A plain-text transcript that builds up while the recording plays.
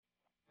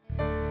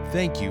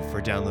Thank you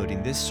for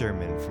downloading this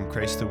sermon from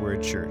Christ the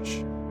Word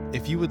Church.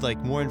 If you would like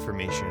more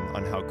information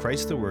on how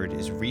Christ the Word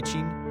is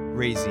reaching,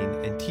 raising,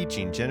 and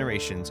teaching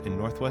generations in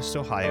Northwest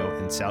Ohio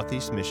and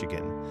Southeast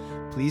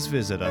Michigan, please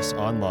visit us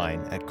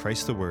online at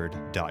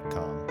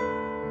christtheword.com.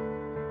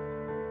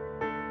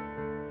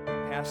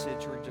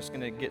 Passage, we're just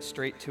going to get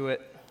straight to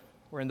it.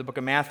 We're in the book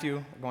of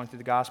Matthew. We're going through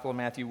the Gospel of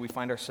Matthew. We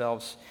find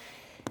ourselves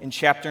in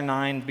chapter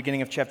 9,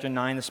 beginning of chapter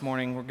 9 this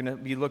morning. We're going to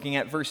be looking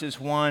at verses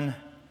 1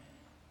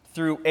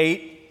 through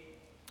 8.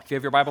 If you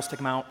have your Bibles, take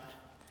them out.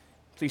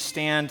 Please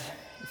stand.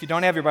 If you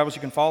don't have your Bibles,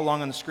 you can follow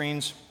along on the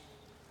screens.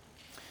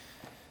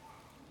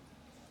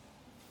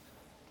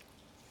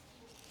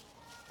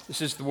 This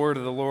is the word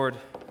of the Lord,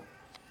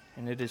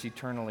 and it is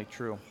eternally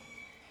true.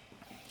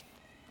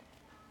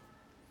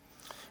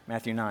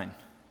 Matthew 9.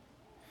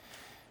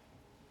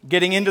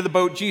 Getting into the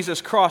boat, Jesus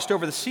crossed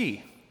over the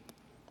sea,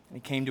 and he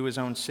came to his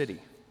own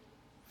city.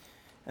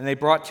 And they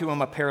brought to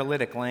him a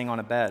paralytic laying on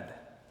a bed.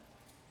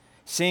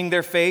 Seeing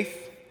their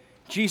faith,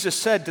 Jesus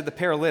said to the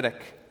paralytic,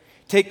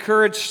 "Take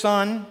courage,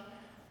 son,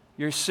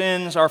 your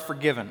sins are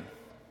forgiven."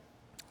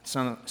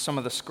 Some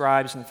of the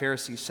scribes and the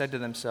Pharisees said to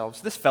themselves,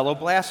 "This fellow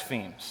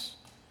blasphemes."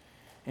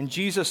 And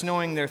Jesus,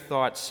 knowing their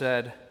thoughts,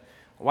 said,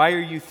 "Why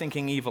are you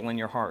thinking evil in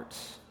your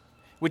hearts?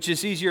 Which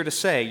is easier to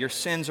say, 'Your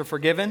sins are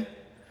forgiven,'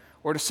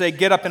 or to say,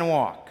 'Get up and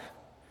walk'?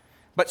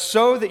 But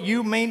so that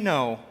you may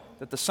know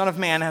that the Son of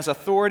Man has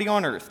authority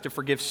on earth to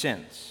forgive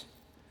sins."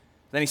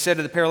 Then he said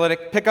to the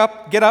paralytic, get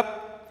up,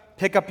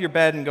 pick up your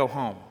bed and go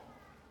home."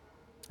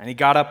 And he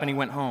got up and he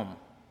went home.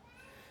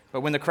 But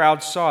when the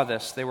crowd saw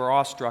this, they were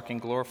awestruck and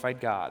glorified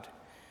God,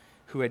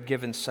 who had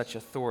given such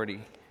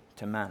authority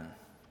to men.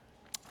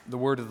 The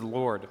word of the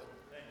Lord.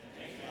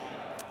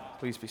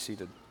 Please be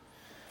seated.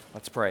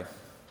 Let's pray.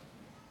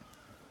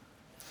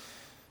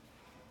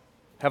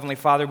 Heavenly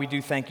Father, we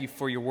do thank you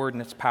for your word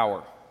and its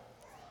power.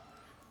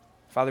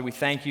 Father, we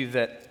thank you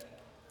that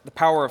the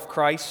power of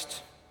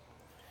Christ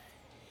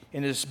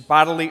in his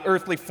bodily,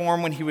 earthly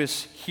form when he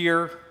was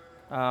here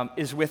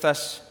is with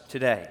us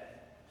today.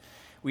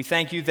 We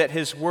thank you that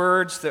his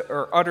words that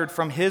are uttered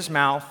from his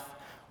mouth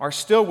are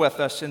still with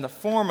us in the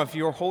form of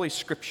your Holy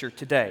Scripture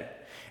today.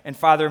 And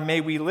Father,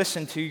 may we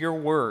listen to your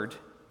word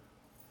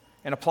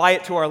and apply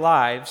it to our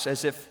lives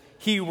as if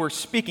he were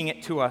speaking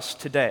it to us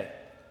today.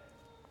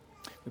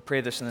 We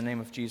pray this in the name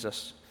of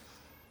Jesus.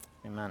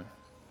 Amen.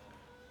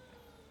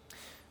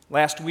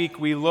 Last week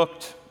we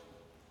looked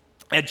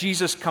at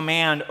Jesus'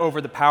 command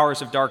over the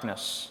powers of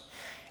darkness,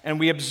 and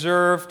we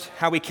observed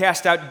how he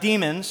cast out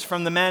demons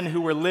from the men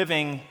who were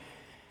living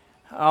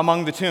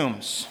among the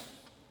tombs.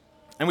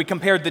 And we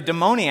compared the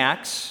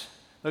demoniacs,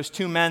 those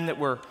two men that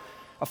were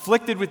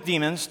afflicted with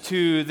demons,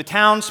 to the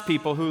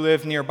townspeople who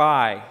lived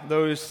nearby,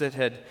 those that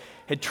had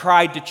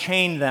tried to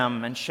chain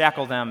them and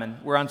shackle them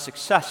and were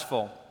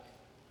unsuccessful.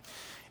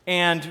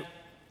 And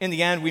in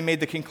the end, we made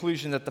the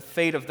conclusion that the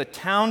fate of the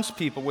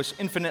townspeople was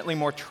infinitely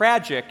more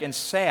tragic and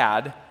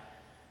sad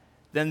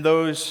than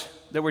those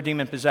that were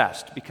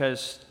demon-possessed,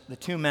 because the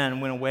two men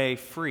went away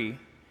free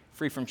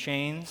from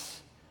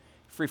chains,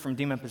 free from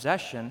demon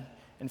possession,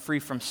 and free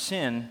from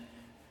sin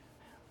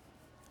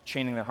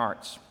chaining their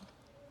hearts.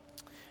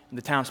 And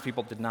the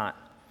townspeople did not.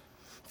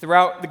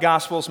 Throughout the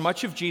Gospels,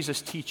 much of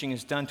Jesus' teaching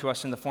is done to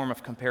us in the form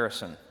of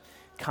comparison,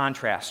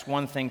 contrast,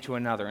 one thing to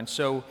another. And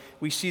so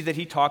we see that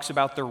he talks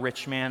about the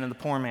rich man and the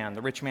poor man,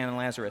 the rich man and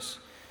Lazarus.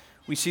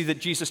 We see that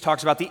Jesus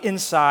talks about the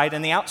inside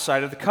and the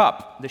outside of the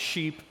cup, the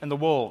sheep and the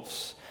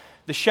wolves,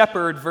 the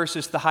shepherd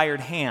versus the hired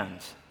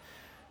hand,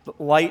 the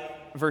light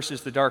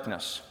versus the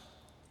darkness.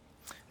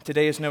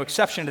 Today is no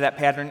exception to that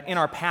pattern. In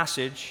our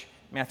passage,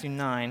 Matthew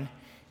 9,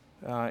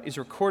 is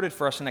recorded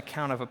for us an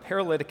account of a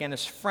paralytic and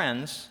his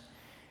friends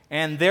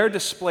and their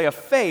display of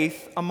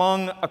faith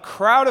among a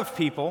crowd of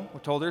people. We're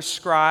told there's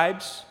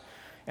scribes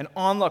and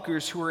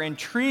onlookers who are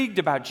intrigued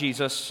about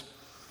Jesus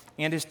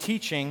and his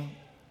teaching,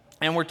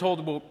 and we're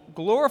told will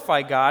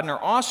glorify God and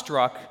are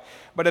awestruck,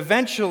 but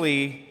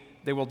eventually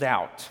they will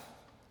doubt.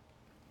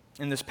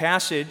 In this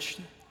passage,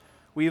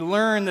 we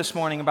learn this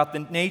morning about the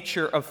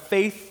nature of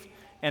faith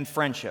and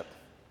friendship.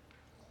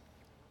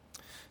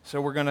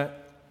 So we're going to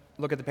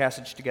look at the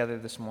passage together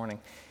this morning.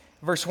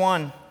 Verse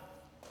 1,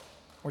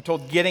 we're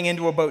told, getting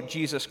into a boat,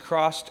 Jesus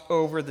crossed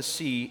over the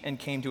sea and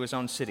came to his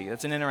own city.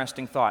 That's an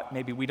interesting thought.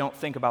 Maybe we don't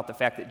think about the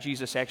fact that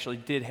Jesus actually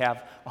did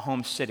have a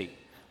home city.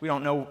 We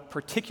don't know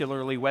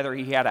particularly whether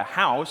he had a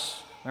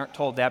house. We aren't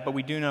told that, but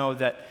we do know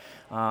that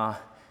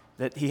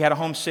he had a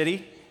home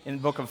city. In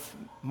the book of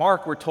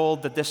Mark, we're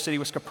told that this city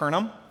was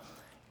Capernaum,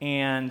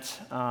 and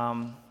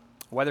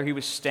whether he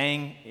was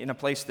staying in a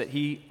place that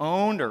he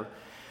owned or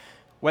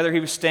whether he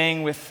was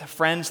staying with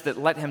friends that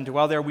let him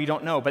dwell there, we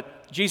don't know.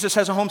 But Jesus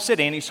has a home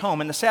city, and he's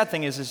home. And the sad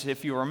thing is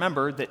if you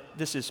remember, that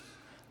this is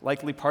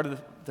likely part of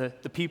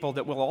the people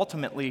that will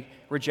ultimately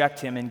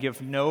reject him and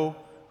give no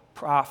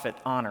prophet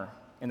honor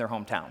in their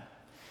hometown.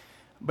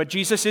 But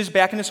Jesus is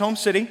back in his home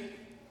city,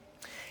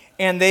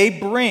 and they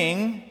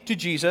bring to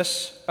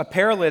Jesus a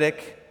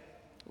paralytic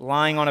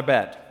lying on a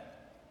bed.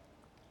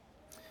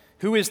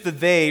 Who is the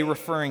they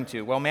referring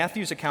to? Well,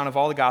 Matthew's account of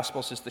all the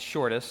Gospels is the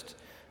shortest,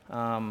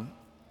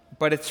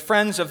 but it's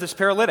friends of this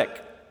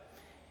paralytic.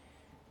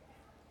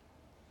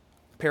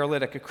 A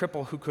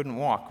cripple who couldn't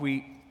walk.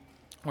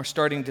 We're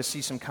starting to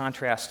see some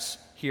contrasts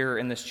here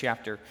in this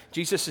chapter.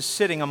 Jesus is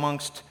sitting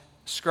amongst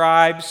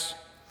scribes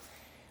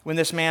when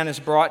this man is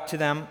brought to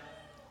them.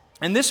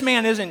 And this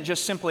man isn't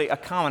just simply a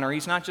commoner.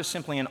 He's not just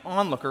simply an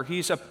onlooker.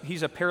 He's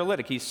a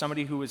paralytic. He's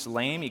somebody who is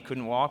lame. He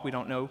couldn't walk. We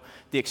don't know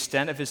the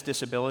extent of his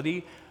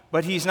disability.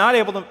 But he's not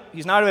able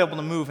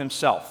to move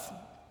himself.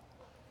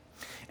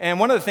 And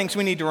one of the things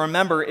we need to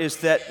remember is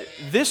that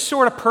this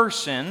sort of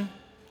person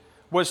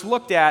was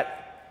looked at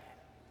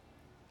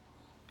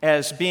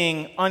as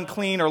being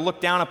unclean or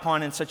looked down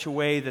upon in such a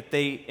way that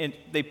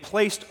they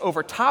placed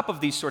over top of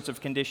these sorts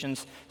of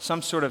conditions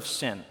some sort of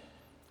sin.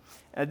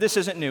 This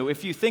isn't new.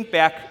 If you think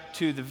back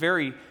to the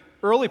very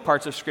early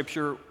parts of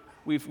Scripture,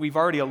 we've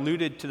already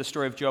alluded to the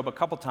story of Job a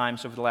couple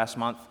times over the last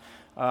month.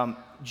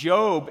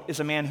 Job is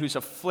a man who's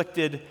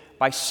afflicted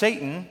by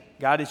Satan.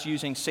 God is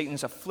using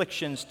Satan's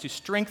afflictions to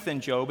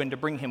strengthen Job and to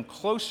bring him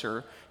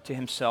closer to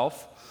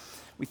himself.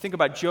 We think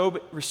about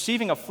Job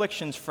receiving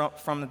afflictions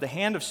from the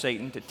hand of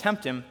Satan to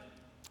tempt him.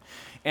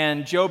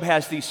 And Job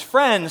has these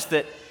friends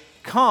that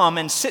come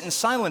and sit in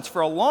silence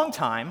for a long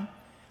time,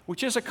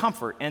 which is a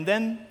comfort. And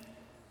then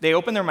they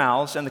open their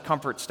mouths and the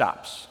comfort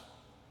stops.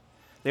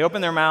 They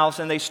open their mouths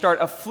and they start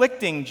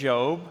afflicting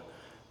Job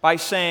by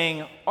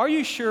saying, "Are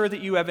you sure that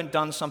you haven't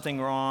done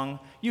something wrong?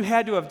 You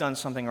had to have done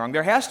something wrong.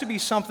 There has to be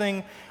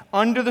something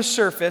under the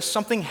surface,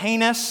 something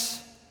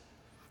heinous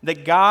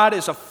that God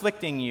is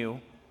afflicting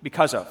you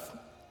because of."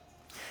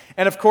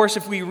 And of course,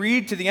 if we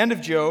read to the end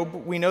of Job,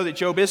 we know that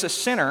Job is a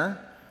sinner,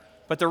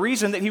 but the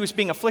reason that he was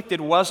being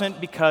afflicted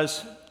wasn't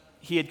because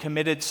he had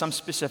committed some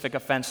specific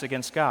offense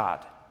against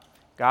God.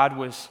 God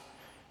was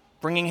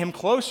bringing him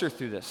closer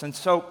through this. And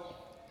so,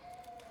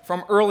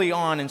 from early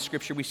on in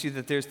Scripture, we see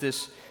that there's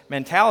this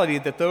mentality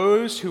that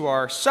those who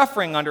are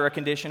suffering under a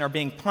condition are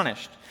being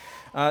punished.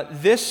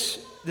 This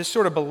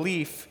sort of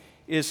belief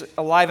is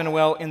alive and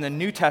well in the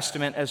New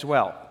Testament as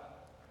well.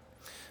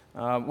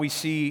 We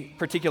see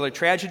particular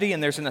tragedy,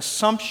 and there's an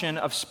assumption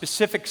of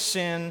specific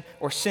sin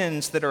or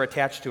sins that are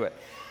attached to it.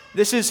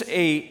 This is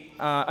a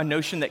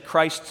notion that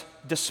Christ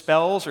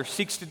dispels or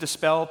seeks to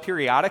dispel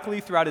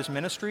periodically throughout his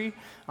ministry.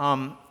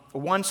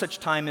 One such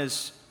time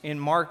is in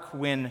Mark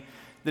when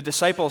the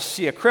disciples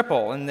see a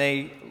cripple, and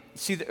they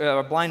see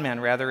a blind man,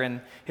 rather,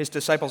 and his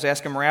disciples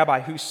ask him, "Rabbi,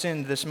 who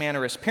sinned, this man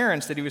or his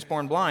parents, that he was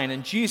born blind?"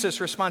 And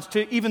Jesus responds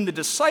to even the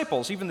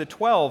disciples, even the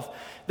 12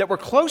 that were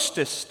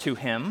closest to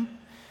him,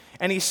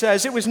 and he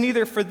says, "It was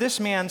neither for this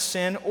man's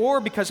sin or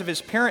because of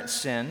his parents'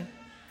 sin,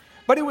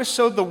 but it was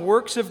so the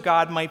works of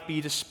God might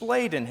be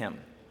displayed in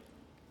him."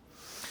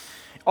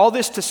 All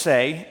this to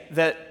say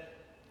that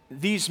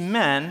these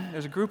men,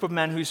 there's a group of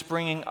men who's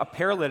bringing a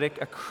paralytic,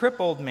 a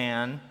crippled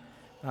man,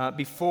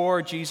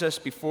 before Jesus,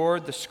 before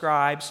the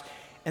scribes,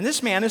 and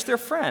this man is their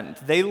friend.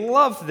 They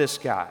love this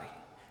guy.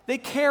 They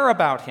care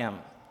about him.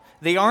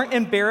 They aren't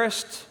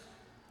embarrassed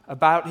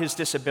about his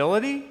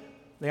disability.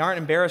 They aren't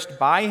embarrassed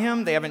by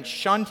him. They haven't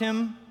shunned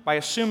him by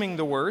assuming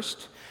the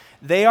worst.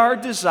 They are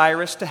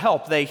desirous to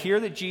help. They hear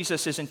that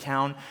Jesus is in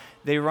town.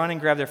 They run and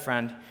grab their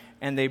friend,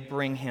 and they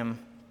bring him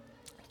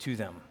to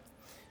them.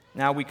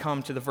 Now we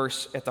come to the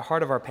verse at the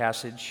heart of our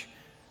passage.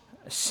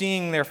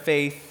 Seeing their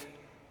faith,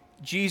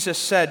 Jesus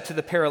said to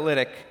the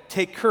paralytic,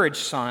 "Take courage,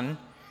 son,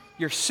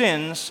 your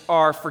sins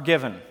are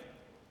forgiven."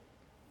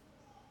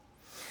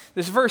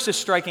 This verse is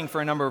striking for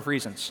a number of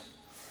reasons.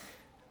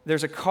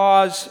 There's a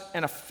cause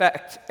and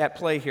effect at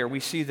play here. We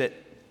see that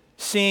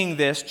seeing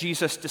this,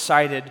 Jesus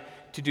decided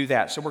to do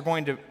that. So we're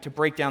going to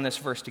break down this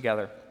verse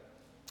together.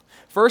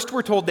 First,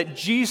 we're told that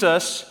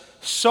Jesus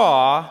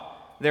saw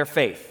their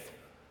faith.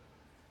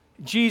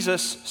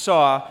 Jesus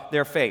saw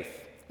their faith.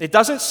 It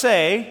doesn't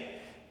say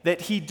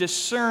that he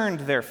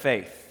discerned their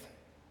faith.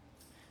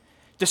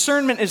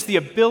 Discernment is the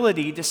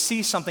ability to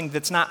see something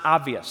that's not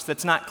obvious,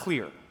 that's not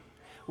clear.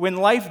 When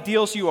life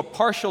deals you a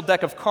partial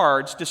deck of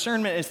cards,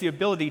 discernment is the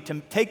ability to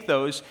take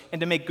those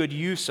and to make good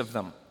use of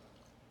them.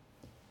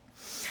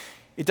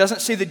 It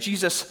doesn't say that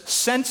Jesus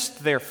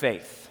sensed their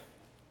faith.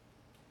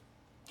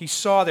 He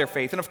saw their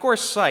faith. And of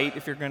course, sight,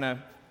 if you're going to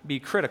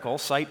be critical,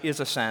 sight is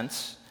a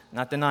sense,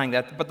 not denying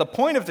that. But the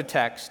point of the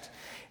text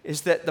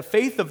is that the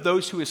faith of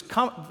those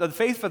the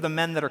faith of the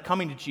men that are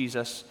coming to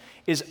Jesus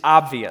is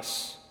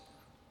obvious.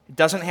 It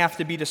doesn't have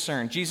to be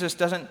discerned. Jesus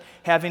doesn't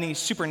have any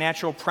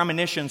supernatural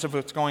premonitions of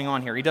what's going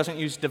on here. He doesn't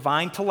use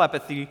divine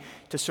telepathy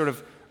to sort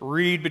of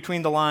read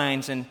between the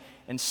lines and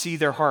see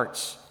their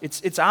hearts.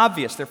 It's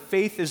obvious. Their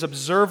faith is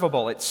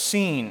observable. It's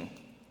seen.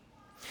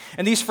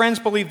 And these friends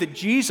believed that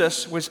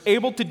Jesus was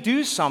able to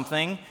do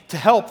something to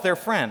help their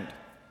friend.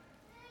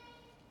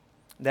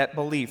 That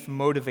belief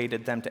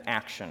motivated them to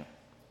action.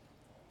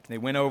 They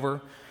went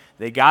over,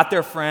 they got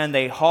their friend,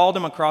 they hauled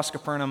him across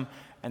Capernaum,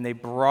 and they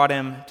brought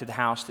him to the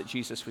house that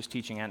Jesus was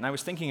teaching at. And I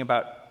was thinking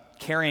about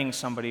carrying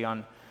somebody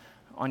on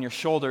your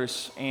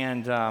shoulders,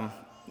 and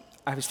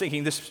I was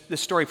thinking this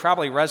story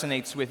probably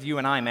resonates with you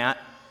and I, Matt.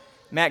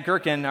 Matt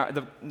Gherkin,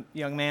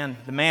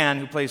 the man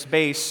who plays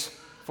bass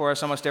for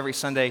us almost every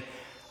Sunday,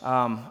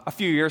 a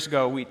few years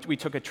ago, we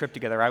took a trip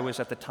together. I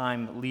was at the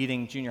time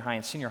leading junior high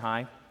and senior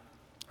high,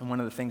 and one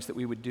of the things that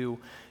we would do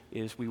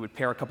is we would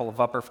pair a couple of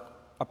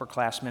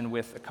upperclassmen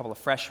with a couple of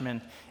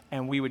freshmen,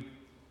 and we would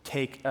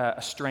take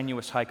a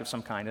strenuous hike of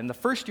some kind. And the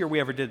first year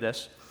we ever did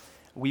this,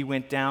 we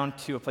went down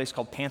to a place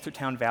called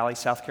Panthertown Valley,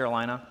 South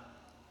Carolina,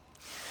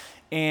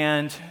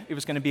 and it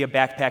was going to be a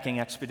backpacking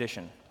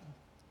expedition.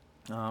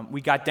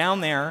 We got down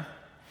there,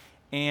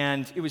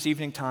 and it was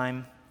evening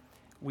time.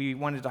 We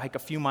wanted to hike a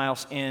few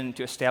miles in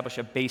to establish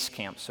a base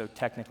camp, so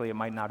technically it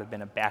might not have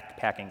been a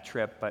backpacking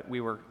trip, but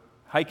we were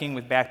hiking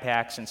with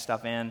backpacks and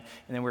stuff in, and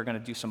then we were going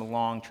to do some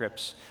long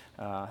trips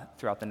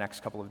throughout the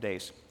next couple of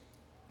days.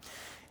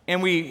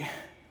 And we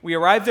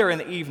arrived there in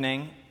the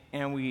evening,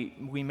 and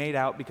we made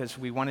out because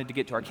we wanted to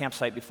get to our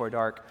campsite before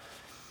dark.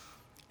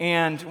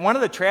 And one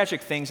of the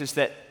tragic things is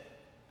that,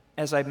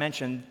 as I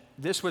mentioned,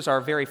 this was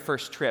our very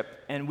first trip,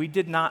 and we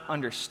did not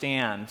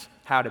understand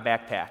how to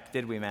backpack,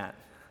 did we, Matt?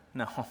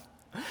 No.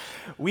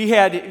 We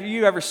had,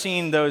 you ever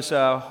seen those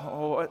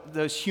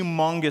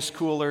humongous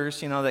coolers,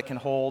 that can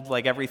hold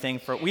like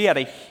everything we had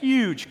a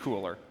huge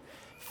cooler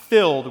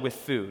filled with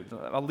food.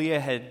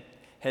 Aaliyah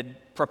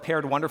had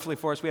prepared wonderfully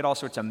for us. We had all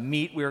sorts of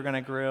meat we were going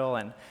to grill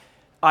and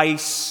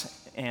ice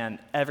and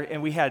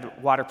we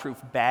had waterproof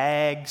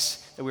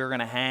bags that we were going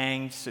to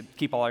hang to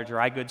keep all our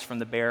dry goods from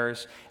the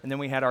bears. And then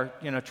we had our,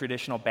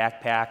 traditional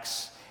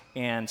backpacks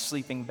and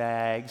sleeping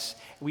bags.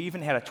 We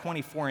even had a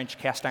 24-inch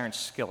cast iron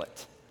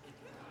skillet.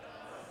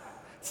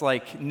 It's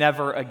like,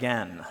 never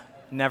again,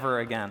 never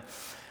again.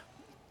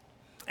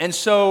 And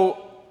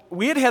so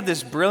we had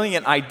this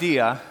brilliant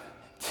idea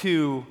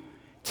to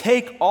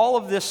take all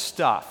of this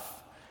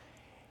stuff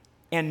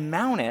and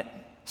mount it,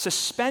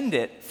 suspend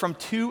it from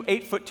two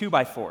 8-foot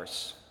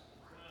 2x4s.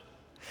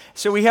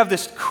 So we have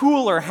this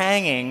cooler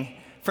hanging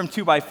from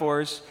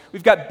 2x4s.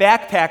 We've got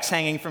backpacks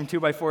hanging from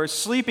 2x4s,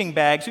 sleeping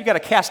bags. We've got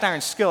a cast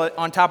iron skillet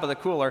on top of the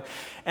cooler.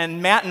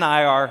 And Matt and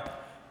I are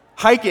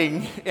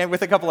hiking and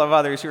with a couple of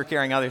others who were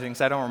carrying other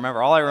things. I don't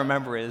remember. All I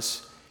remember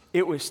is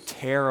it was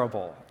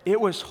terrible.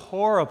 It was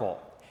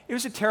horrible. It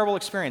was a terrible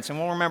experience, and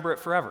we'll remember it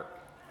forever.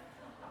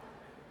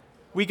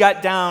 We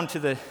got down to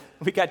the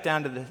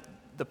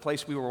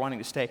place we were wanting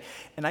to stay,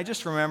 and I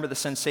just remember the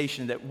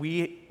sensation that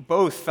we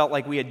both felt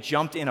like we had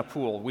jumped in a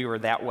pool. We were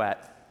that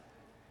wet.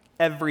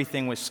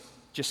 Everything was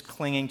just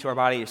clinging to our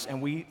bodies,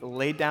 and we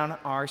laid down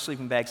our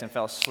sleeping bags and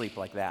fell asleep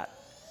like that.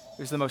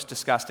 It was the most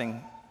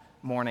disgusting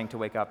morning to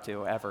wake up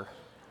to ever.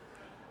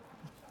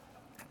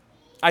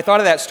 I thought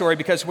of that story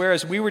because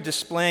whereas we were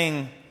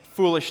displaying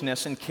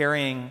foolishness and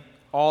carrying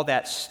all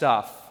that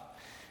stuff,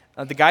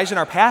 the guys in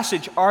our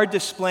passage are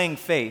displaying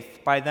faith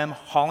by them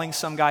hauling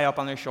some guy up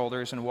on their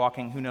shoulders and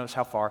walking who knows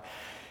how far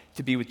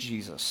to be with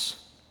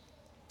Jesus.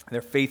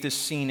 Their faith is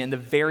seen in the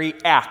very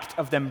act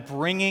of them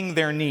bringing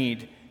their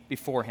need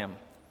before him.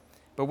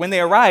 But when they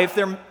arrive,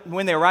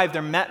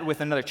 they're met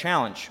with another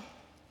challenge.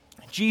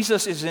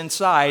 Jesus is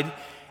inside,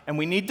 and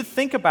we need to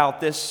think about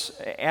this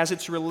as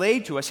it's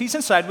relayed to us. He's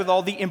inside with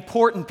all the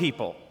important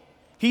people.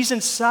 He's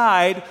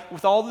inside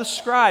with all the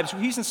scribes.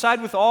 He's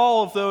inside with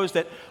all of those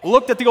that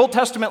looked at the Old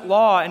Testament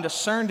law and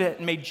discerned it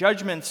and made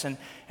judgments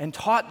and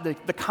taught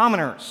the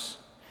commoners.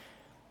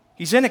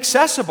 He's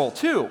inaccessible,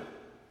 too.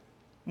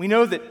 We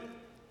know that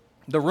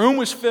the room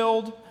was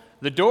filled,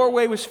 the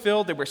doorway was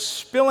filled, they were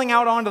spilling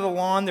out onto the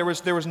lawn. There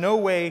was no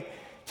way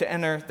to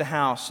enter the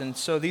house. And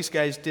so these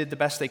guys did the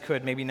best they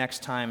could. Maybe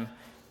next time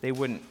they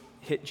wouldn't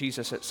hit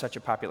Jesus at such a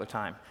popular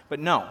time.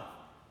 But no,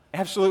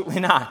 absolutely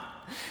not.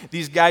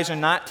 These guys are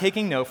not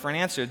taking no for an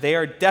answer. They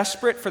are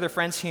desperate for their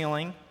friend's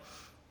healing,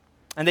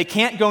 and they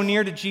can't go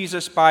near to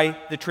Jesus by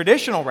the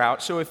traditional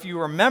route. So if you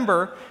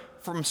remember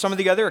from some of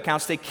the other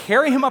accounts, they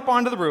carry him up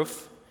onto the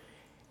roof,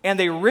 and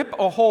they rip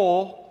a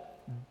hole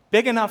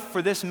big enough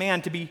for this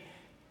man to be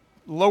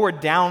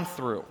lowered down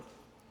through.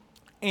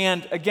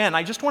 And again,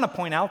 I just want to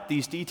point out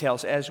these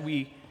details as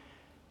we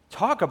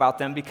talk about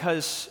them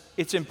because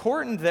it's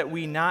important that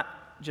we not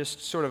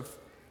just sort of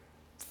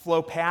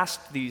flow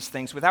past these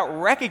things without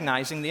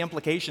recognizing the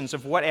implications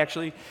of what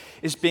actually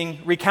is being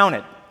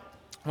recounted.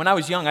 When I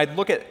was young, I'd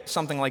look at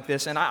something like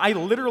this, and I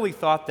literally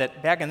thought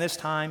that back in this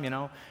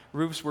time,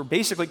 roofs were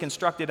basically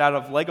constructed out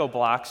of Lego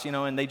blocks,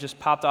 and they just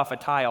popped off a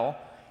tile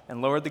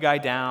and lowered the guy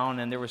down,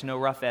 and there was no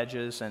rough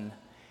edges, and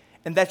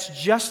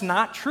that's just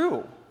not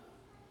true.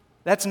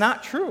 That's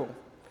not true.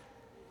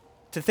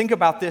 To think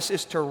about this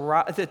is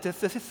to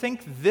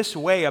think this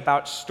way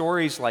about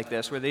stories like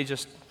this, where they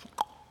just,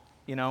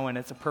 and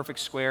it's a perfect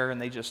square, and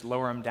they just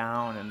lower them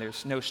down, and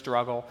there's no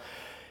struggle.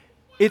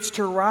 It's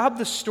to rob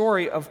the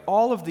story of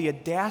all of the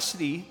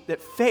audacity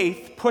that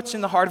faith puts in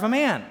the heart of a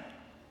man.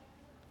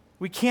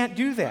 We can't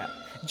do that.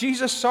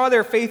 Jesus saw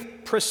their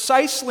faith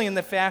precisely in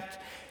the fact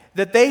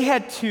that they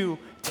had to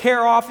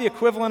tear off the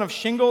equivalent of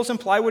shingles and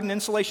plywood and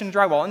insulation and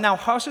drywall. And now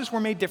houses were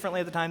made differently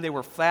at the time. They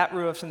were flat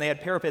roofs and they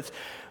had parapets.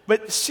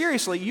 But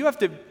seriously, you have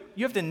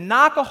to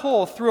knock a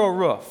hole through a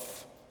roof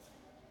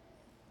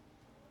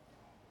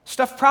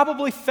Stuff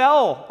probably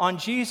fell on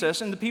Jesus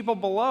and the people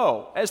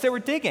below as they were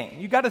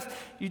digging.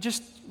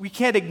 We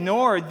can't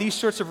ignore these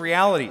sorts of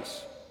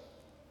realities.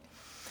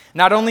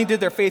 Not only did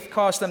their faith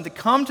cause them to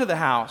come to the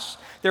house,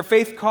 their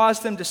faith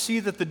caused them to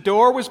see that the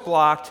door was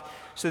blocked,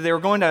 so they were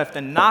going to have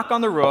to knock on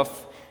the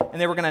roof,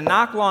 and they were going to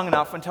knock long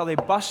enough until they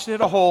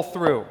busted a hole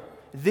through.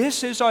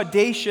 This is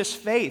audacious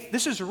faith.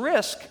 This is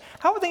risk.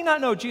 How would they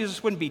not know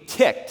Jesus wouldn't be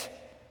ticked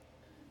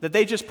that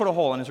they just put a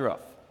hole in his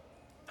roof?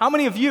 How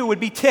many of you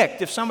would be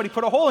ticked if somebody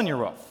put a hole in your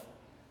roof?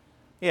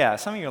 Yeah,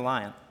 some of you are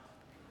lying.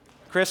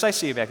 Chris, I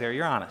see you back there.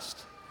 You're honest.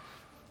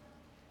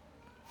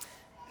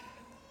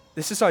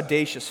 This is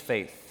audacious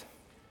faith.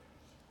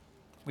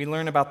 We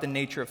learn about the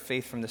nature of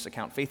faith from this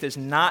account. Faith is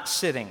not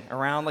sitting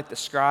around like the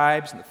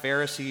scribes and the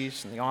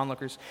Pharisees and the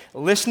onlookers,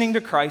 listening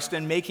to Christ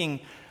and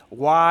making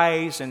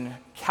wise and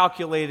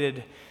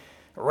calculated,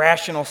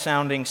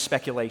 rational-sounding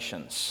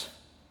speculations.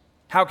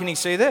 How can he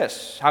say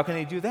this? How can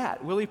he do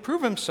that? Will he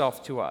prove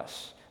himself to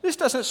us? This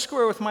doesn't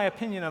square with my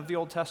opinion of the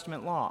Old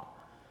Testament law.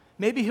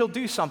 Maybe he'll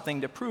do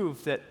something to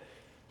prove that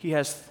he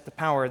has the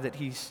power that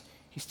he's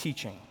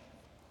teaching.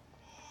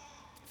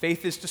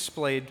 Faith is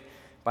displayed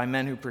by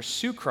men who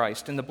pursue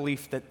Christ in the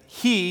belief that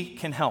he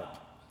can help.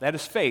 That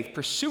is faith,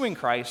 pursuing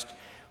Christ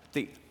with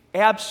the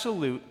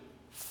absolute,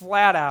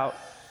 flat-out,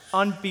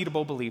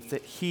 unbeatable belief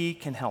that he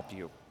can help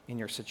you in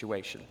your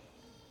situation.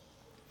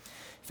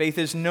 Faith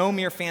is no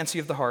mere fancy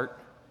of the heart.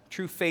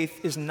 True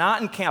faith is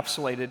not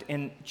encapsulated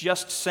in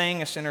just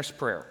saying a sinner's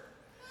prayer.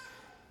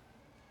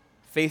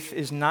 Faith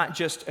is not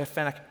just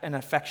an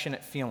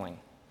affectionate feeling.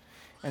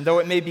 And though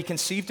it may be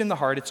conceived in the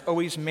heart, it's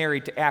always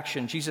married to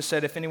action. Jesus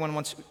said, if anyone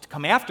wants to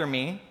come after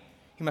me,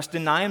 he must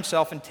deny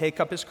himself and take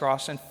up his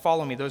cross and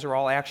follow me. Those are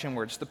all action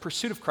words. The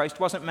pursuit of Christ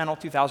wasn't mental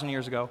 2,000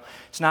 years ago.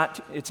 It's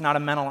not a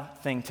mental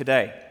thing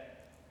today.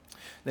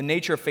 The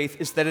nature of faith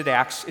is that it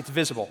acts, it's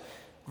visible.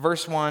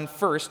 Verse 1,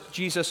 first,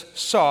 Jesus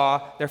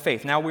saw their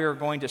faith. Now we are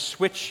going to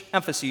switch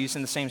emphases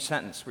in the same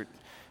sentence. We're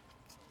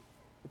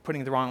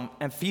putting the wrong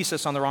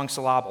emphasis on the wrong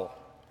syllable.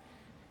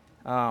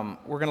 We're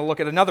going to look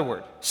at another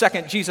word.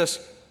 Second,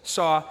 Jesus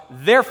saw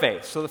their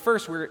faith. So the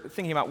first, we're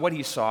thinking about what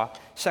he saw.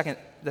 Second,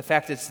 the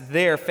fact it's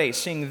their faith.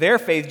 Seeing their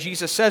faith,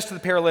 Jesus says to the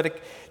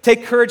paralytic,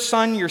 take courage,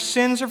 son, your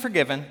sins are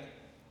forgiven.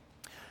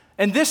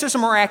 And this is a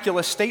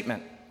miraculous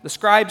statement. The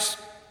scribes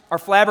are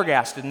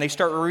flabbergasted, and they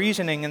start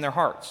reasoning in their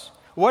hearts.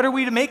 What are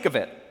we to make of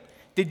it?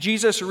 Did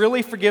Jesus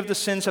really forgive the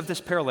sins of this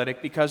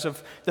paralytic because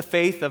of the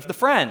faith of the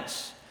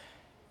friends?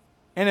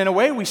 And in a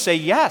way, we say,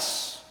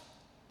 yes,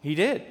 he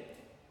did.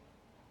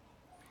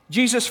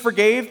 Jesus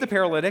forgave the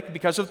paralytic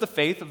because of the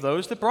faith of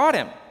those that brought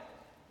him.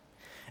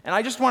 And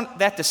I just want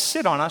that to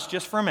sit on us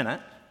just for a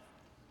minute.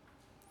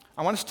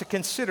 I want us to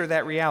consider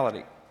that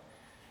reality.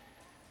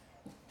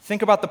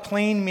 Think about the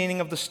plain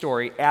meaning of the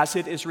story as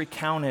it is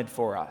recounted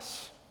for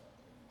us.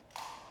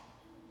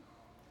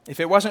 If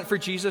it wasn't for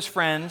Jesus'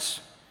 friends,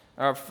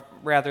 or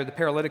rather the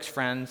paralytic's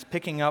friends,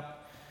 picking him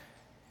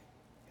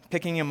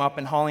up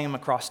and hauling him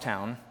across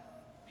town,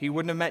 he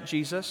wouldn't have met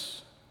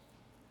Jesus.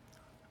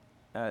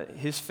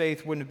 His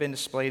faith wouldn't have been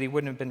displayed. He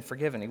wouldn't have been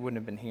forgiven. He wouldn't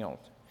have been healed.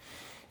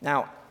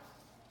 Now,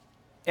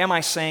 am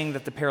I saying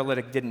that the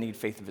paralytic didn't need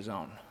faith of his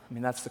own? I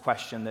mean, that's the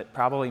question that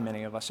probably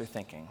many of us are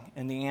thinking.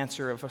 And the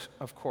answer,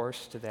 of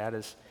course, to that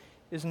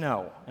is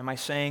no. Am I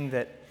saying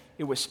that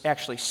it was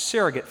actually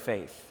surrogate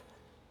faith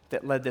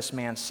that led this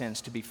man's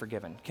sins to be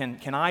forgiven?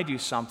 Can I do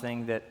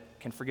something that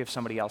can forgive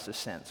somebody else's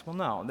sins? Well,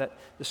 no. That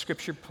the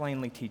Scripture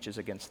plainly teaches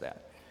against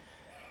that.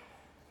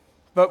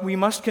 But we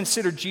must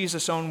consider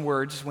Jesus' own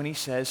words when he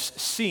says,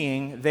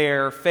 seeing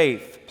their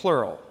faith,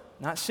 plural.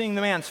 Not seeing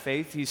the man's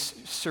faith, he's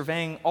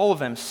surveying all of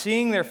them,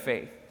 seeing their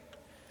faith.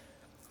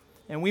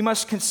 And we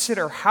must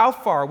consider how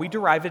far we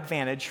derive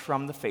advantage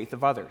from the faith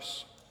of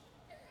others.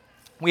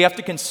 We have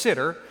to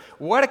consider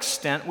what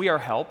extent we are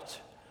helped,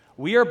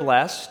 we are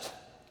blessed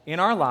in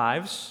our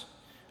lives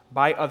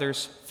by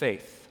others'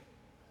 faith.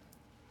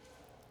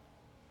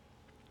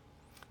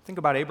 Think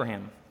about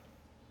Abraham.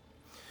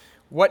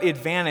 What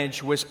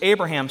advantage was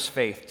Abraham's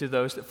faith to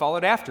those that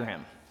followed after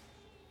him?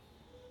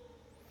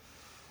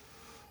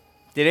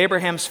 Did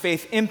Abraham's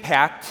faith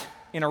impact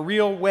in a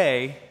real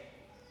way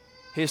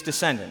his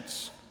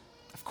descendants?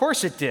 Of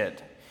course it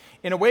did.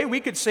 In a way,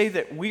 we could say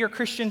that we are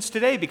Christians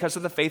today because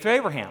of the faith of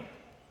Abraham.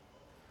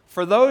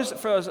 For those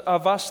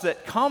of us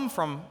that come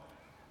from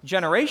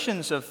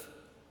generations of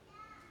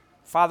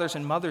fathers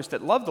and mothers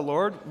that love the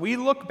Lord, we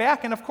look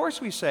back and of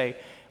course we say,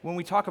 when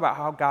we talk about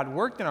how God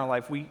worked in our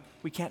life, we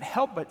can't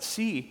help but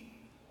see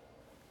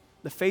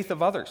the faith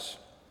of others.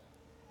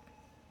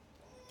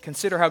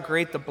 Consider how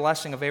great the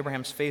blessing of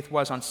Abraham's faith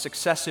was on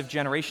successive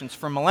generations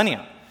for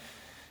millennia.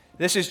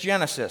 This is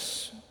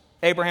Genesis.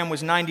 Abraham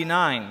was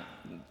 99,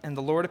 and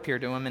the Lord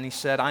appeared to him, and he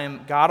said, I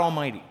am God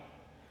Almighty.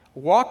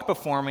 Walk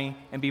before me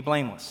and be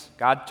blameless.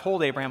 God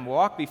told Abraham,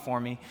 walk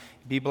before me,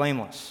 be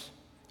blameless.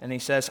 And he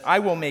says, I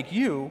will make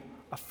you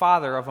a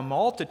father of a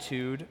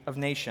multitude of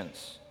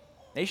nations.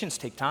 Nations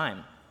take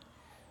time.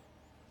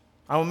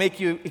 I will make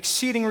you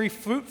exceedingly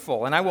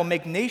fruitful, and I will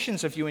make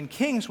nations of you, and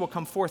kings will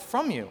come forth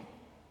from you.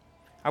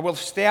 I will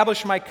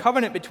establish my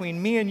covenant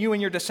between me and you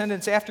and your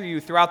descendants after you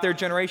throughout their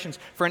generations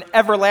for an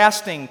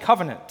everlasting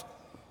covenant.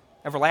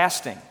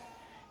 Everlasting.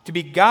 To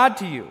be God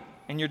to you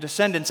and your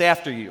descendants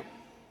after you.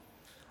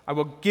 I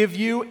will give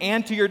you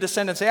and to your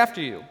descendants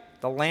after you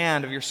the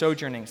land of your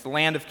sojournings, the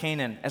land of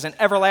Canaan, as an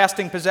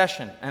everlasting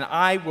possession, and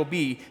I will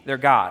be their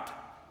God.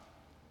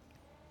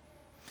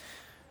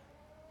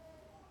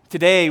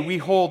 Today, we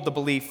hold the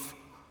belief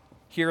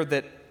here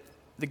that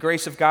the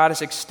grace of God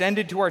is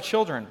extended to our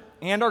children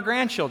and our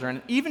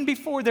grandchildren, even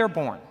before they're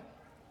born.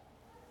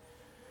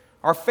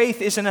 Our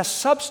faith isn't a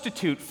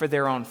substitute for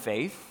their own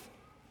faith,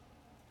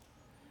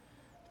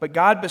 but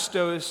God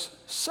bestows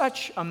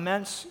such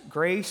immense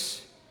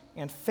grace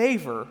and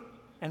favor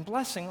and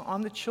blessing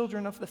on the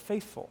children of the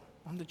faithful,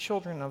 on the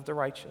children of the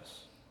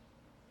righteous.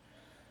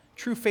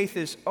 True faith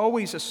is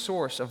always a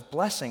source of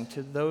blessing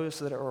to those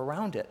that are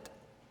around it.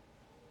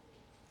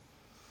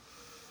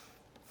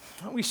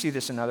 We see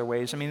this in other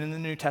ways. In the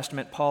New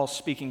Testament, Paul's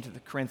speaking to the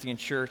Corinthian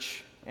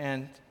church,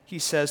 and he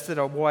says that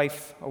a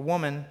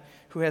woman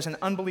who has an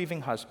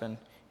unbelieving husband,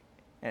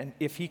 and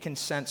if he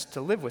consents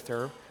to live with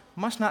her,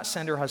 must not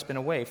send her husband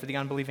away, for the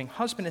unbelieving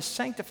husband is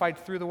sanctified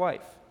through the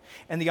wife.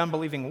 And the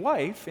unbelieving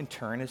wife, in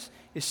turn, is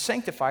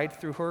sanctified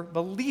through her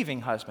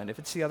believing husband, if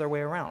it's the other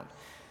way around.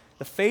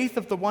 The faith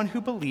of the one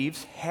who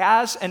believes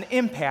has an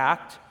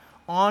impact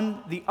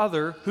on the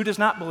other who does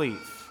not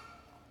believe.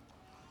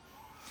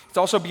 It's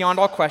also beyond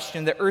all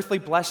question that earthly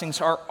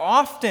blessings are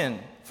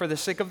often, for the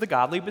sake of the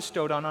godly,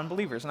 bestowed on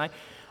unbelievers. And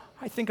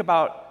I think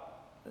about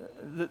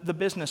the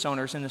business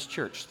owners in this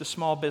church, the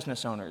small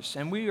business owners.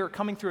 And we are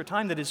coming through a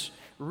time that has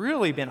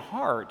really been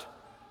hard,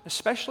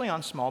 especially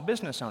on small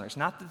business owners.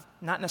 Not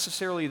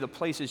necessarily the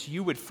places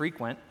you would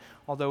frequent,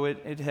 although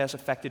it has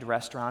affected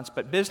restaurants,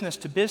 but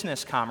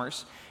business-to-business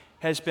commerce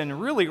has been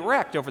really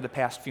wrecked over the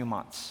past few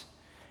months.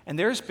 And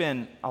there's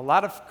been a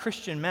lot of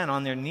Christian men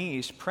on their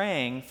knees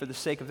praying for the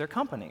sake of their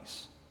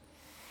companies.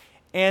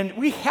 And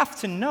we have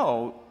to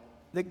know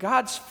that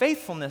God's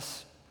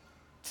faithfulness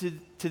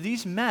to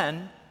these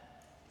men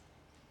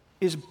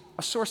is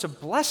a source of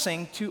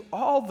blessing to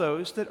all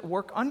those that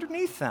work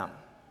underneath them.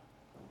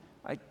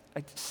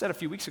 I said a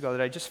few weeks ago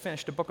that I just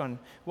finished a book on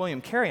William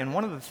Carey, and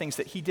one of the things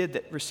that he did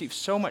that received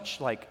so much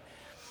lashback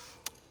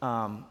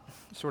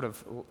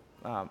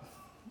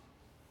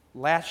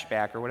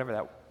or whatever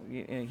that,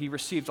 he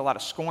received a lot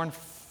of scorn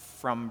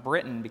from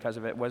Britain because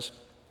of it, was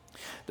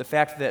the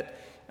fact that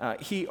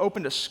he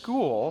opened a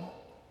school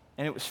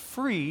and it was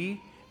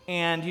free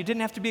and you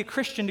didn't have to be a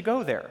Christian to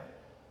go there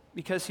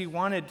because he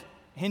wanted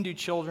Hindu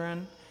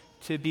children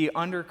to be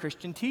under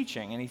Christian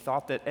teaching, and he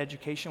thought that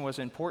education was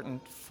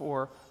important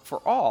for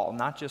all,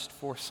 not just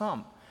for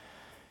some.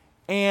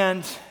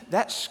 And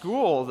that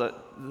school, the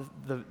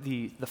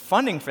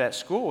funding for that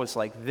school was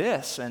like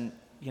this, and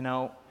he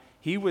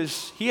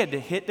had to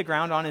hit the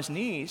ground on his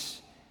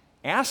knees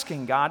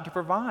asking God to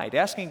provide,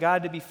 asking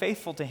God to be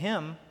faithful to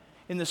him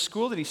in the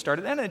school that he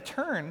started. And in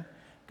turn,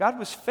 God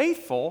was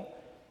faithful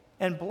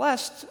and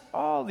blessed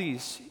all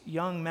these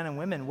young men and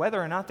women, whether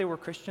or not they were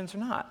Christians or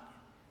not.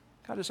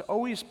 God is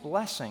always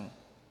blessing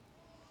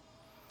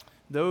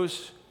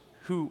those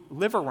who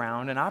live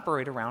around and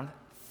operate around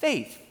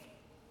faith.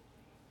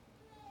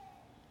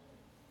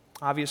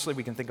 Obviously,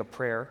 we can think of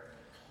prayer,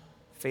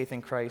 faith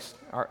in Christ.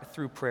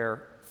 Through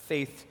prayer,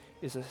 faith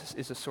is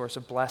a source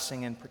of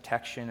blessing and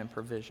protection and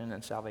provision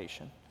and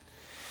salvation.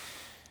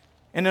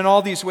 And in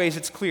all these ways,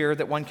 it's clear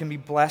that one can be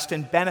blessed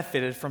and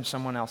benefited from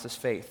someone else's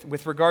faith.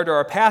 With regard to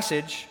our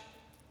passage,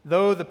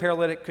 though the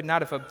paralytic could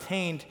not have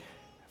obtained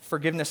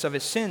forgiveness of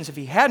his sins if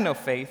he had no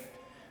faith,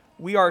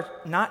 we are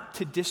not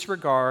to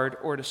disregard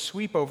or to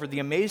sweep over the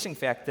amazing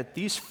fact that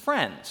these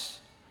friends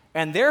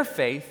and their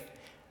faith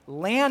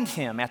land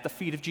him at the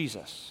feet of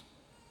Jesus.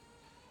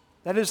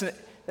 That is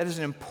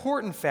an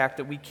important fact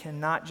that we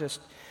cannot just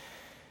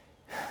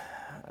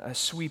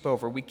sweep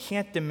over. We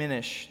can't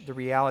diminish the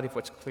reality of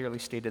what's clearly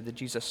stated, that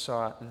Jesus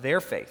saw their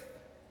faith.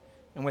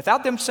 And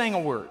without them saying a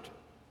word,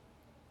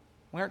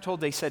 we aren't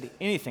told they said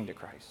anything to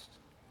Christ.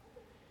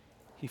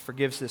 He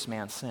forgives this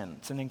man's sin.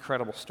 It's an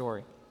incredible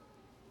story.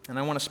 And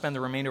I want to spend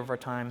the remainder of our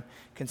time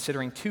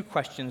considering two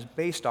questions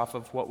based off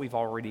of what we've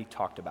already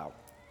talked about.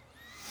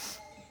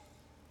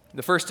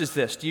 The first is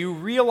this: do you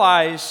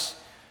realize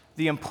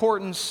the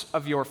importance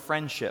of your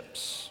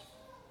friendships?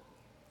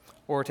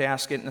 Or to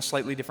ask it in a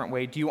slightly different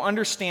way, do you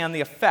understand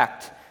the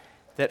effect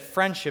that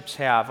friendships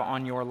have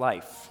on your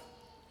life?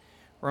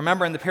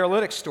 Remember, in the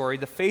paralytic story,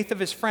 the faith of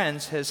his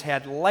friends has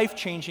had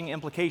life-changing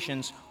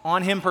implications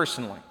on him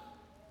personally.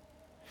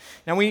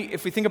 Now,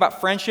 if we think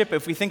about friendship,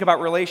 if we think about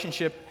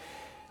relationship,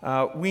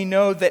 we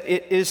know that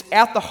it is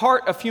at the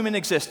heart of human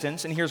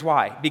existence, and here's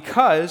why.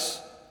 Because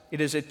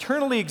it has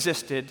eternally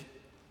existed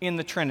in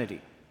the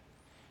Trinity.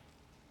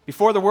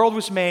 Before the world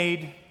was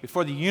made,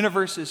 before the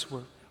universes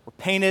were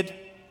painted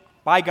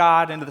by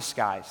God into the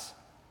skies,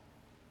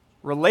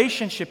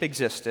 relationship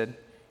existed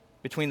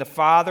between the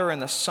Father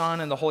and the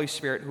Son and the Holy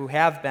Spirit who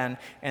have been,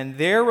 and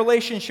their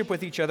relationship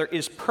with each other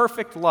is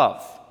perfect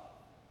love.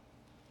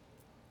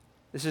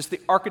 This is the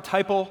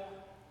archetypal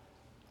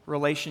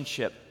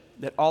relationship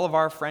that all of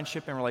our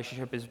friendship and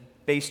relationship is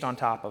based on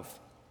top of.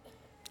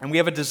 And we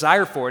have a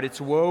desire for it.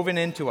 It's woven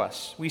into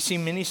us. We see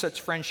many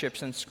such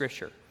friendships in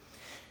Scripture.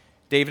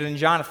 David and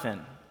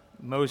Jonathan,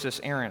 Moses,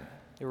 Aaron,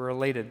 they were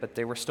related, but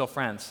they were still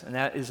friends. And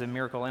that is a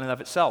miracle in and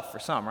of itself for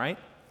some, right?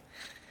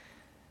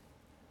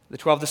 The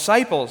 12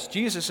 disciples,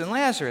 Jesus and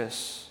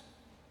Lazarus,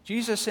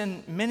 Jesus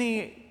and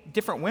many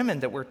different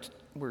women that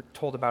we're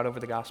told about over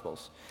the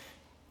Gospels.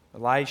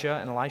 Elijah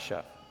and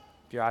Elisha,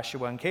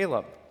 Joshua and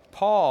Caleb,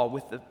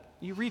 Paul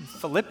you read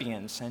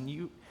Philippians and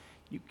you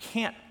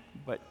can't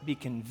but be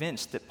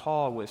convinced that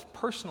Paul was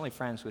personally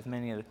friends with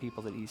many of the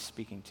people that he's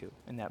speaking to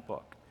in that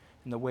book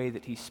and the way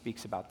that he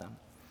speaks about them.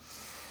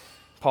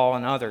 Paul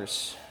and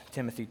others,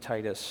 Timothy,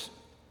 Titus.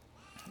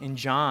 In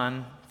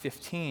John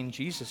 15,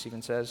 Jesus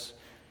even says,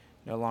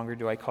 "No longer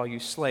do I call you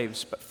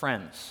slaves, but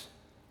friends."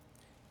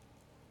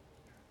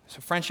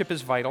 So friendship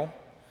is vital,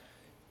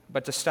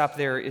 but to stop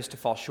there is to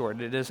fall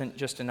short. It isn't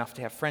just enough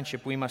to have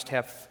friendship. We must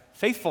have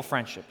faithful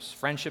friendships,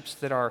 friendships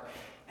that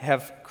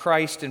have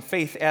Christ and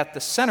faith at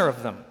the center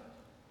of them.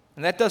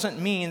 And that doesn't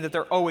mean that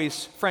they're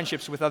always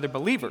friendships with other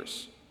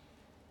believers.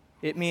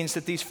 It means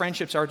that these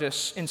friendships are to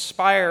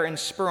inspire and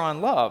spur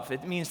on love.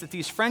 It means that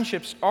these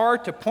friendships are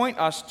to point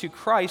us to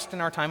Christ in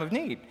our time of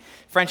need.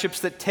 Friendships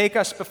that take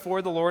us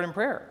before the Lord in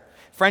prayer.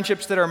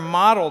 Friendships that are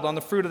modeled on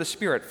the fruit of the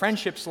Spirit.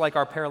 Friendships like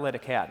our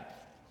paralytic had.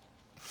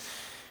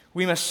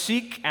 We must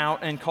seek out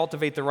and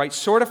cultivate the right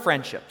sort of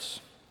friendships.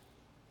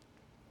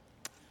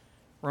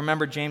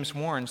 Remember, James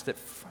warns that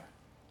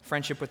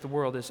friendship with the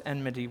world is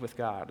enmity with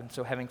God. And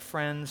so having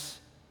friends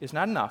is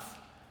not enough.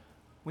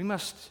 We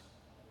must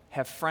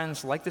have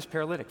friends like this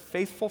paralytic,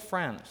 faithful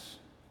friends.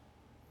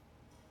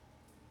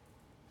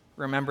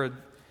 Remember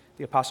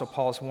the Apostle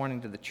Paul's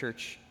warning to the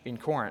church in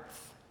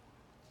Corinth.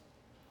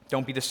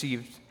 Don't be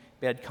deceived.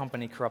 Bad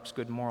company corrupts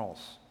good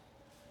morals.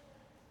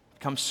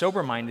 Become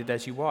sober-minded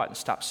as you ought and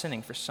stop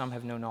sinning, for some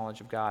have no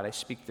knowledge of God. I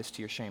speak this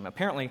to your shame.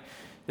 Apparently,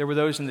 there were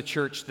those in the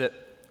church that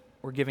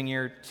were giving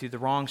ear to the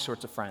wrong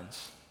sorts of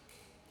friends.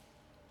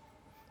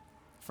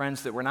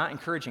 Friends that were not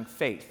encouraging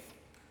faith.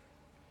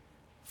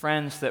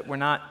 Friends that were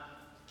not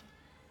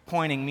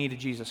pointing me to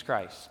Jesus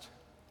Christ.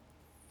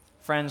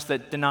 Friends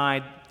that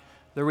denied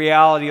the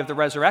reality of the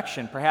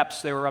resurrection.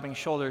 Perhaps they were rubbing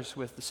shoulders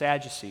with the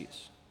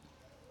Sadducees.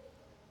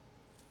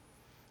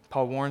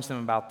 Paul warns them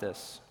about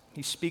this.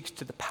 He speaks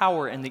to the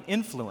power and the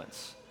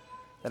influence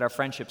that our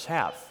friendships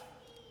have.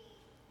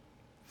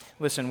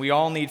 Listen, we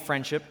all need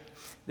friendship.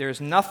 There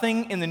is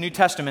nothing in the New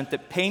Testament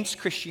that paints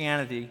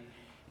Christianity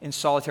in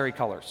solitary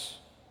colors.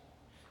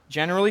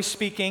 Generally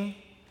speaking,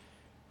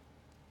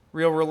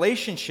 real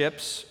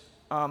relationships,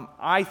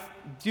 I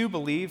do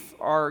believe,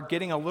 are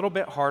getting a little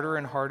bit harder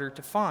and harder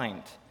to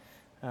find.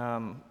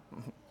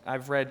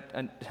 I've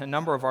read a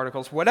number of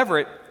articles,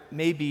 whatever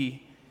may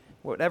be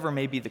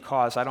the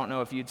cause. I don't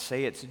know if you'd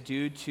say it's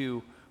due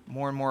to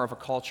more and more of a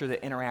culture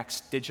that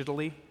interacts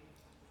digitally.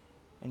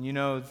 And you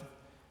know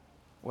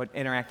what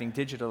interacting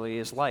digitally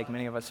is like.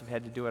 Many of us have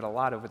had to do it a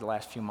lot over the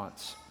last few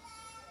months.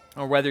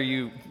 Or whether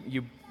you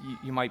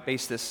might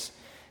base this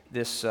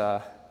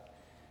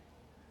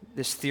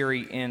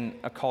theory in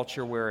a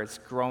culture where it's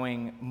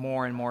growing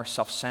more and more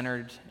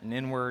self-centered and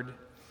inward.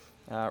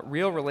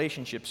 Real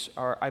relationships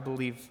are, I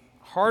believe,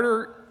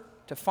 harder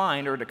to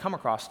find or to come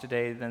across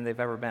today than they've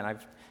ever been.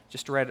 I've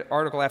just read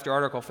article after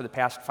article for the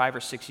past 5 or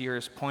 6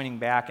 years pointing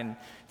back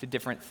to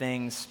different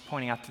things,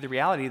 pointing out to the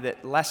reality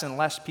that less and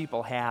less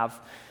people have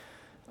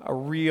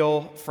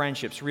real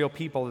friendships, real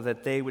people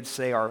that they would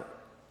say are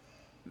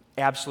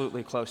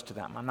absolutely close to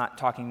them. I'm not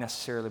talking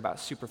necessarily about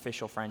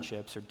superficial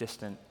friendships or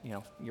distant,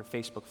 your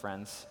Facebook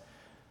friends.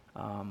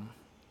 But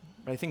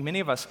I think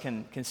many of us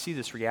can see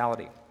this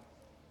reality.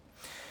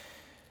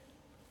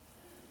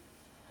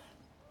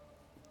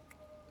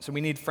 So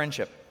we need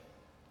friendship.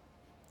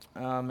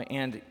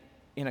 And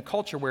in a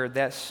culture where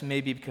that's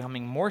maybe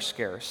becoming more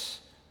scarce,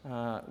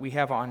 we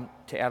have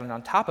to add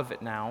on top of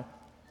it now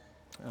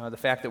the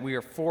fact that we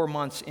are 4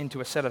 months into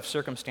a set of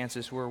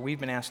circumstances where we've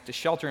been asked to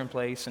shelter in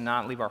place and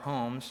not leave our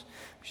homes.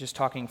 I was just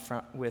talking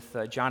with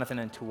Jonathan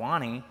and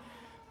Tuani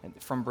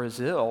from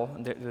Brazil.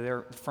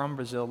 They're from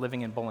Brazil,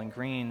 living in Bowling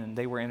Green, and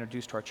they were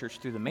introduced to our church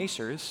through the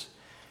Macers.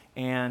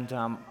 And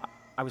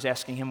I was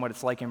asking him what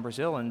it's like in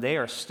Brazil, and they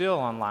are still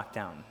on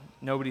lockdown.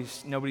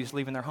 Nobody's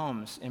leaving their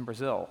homes in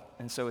Brazil,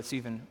 and so it's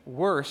even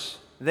worse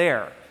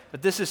there.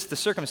 But this is the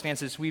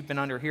circumstances we've been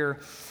under here.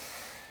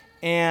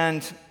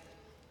 And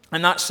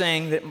I'm not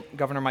saying that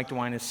Governor Mike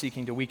DeWine is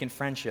seeking to weaken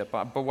friendship,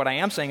 but what I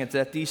am saying is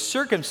that these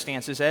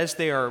circumstances, as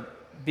they are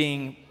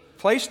being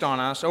placed on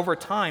us over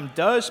time,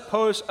 does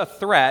pose a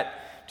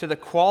threat to the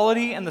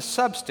quality and the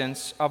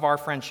substance of our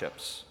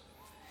friendships.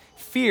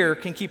 Fear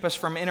can keep us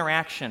from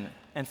interaction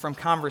and from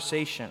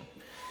conversation.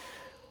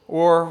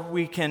 Or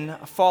we can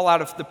fall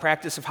out of the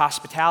practice of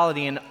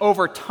hospitality, and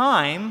over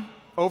time,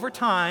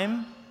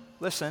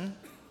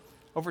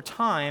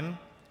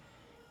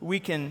 we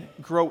can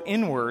grow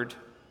inward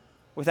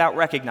without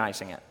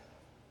recognizing it.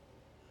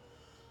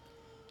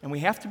 And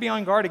we have to be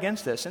on guard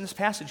against this. In this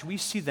passage, we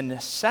see the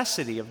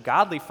necessity of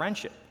godly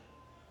friendship.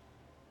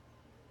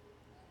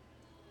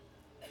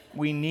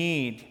 We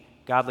need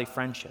godly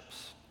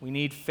friendships. We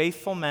need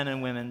faithful men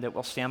and women that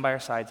will stand by our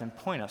sides and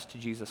point us to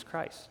Jesus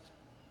Christ.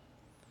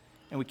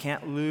 And we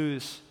can't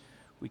lose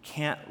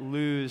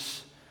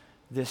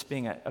this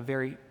being a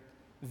very,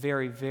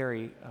 very,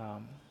 very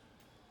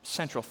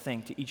central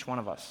thing to each one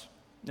of us,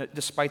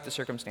 despite the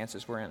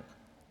circumstances we're in.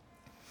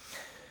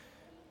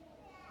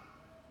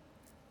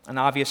 An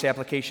obvious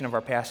application of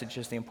our passage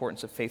is the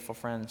importance of faithful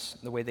friends,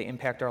 the way they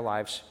impact our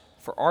lives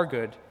for our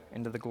good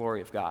and to the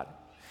glory of God.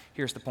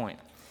 Here's the point.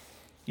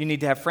 You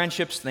need to have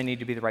friendships, they need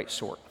to be the right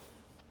sort.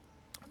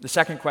 The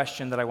second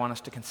question that I want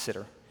us to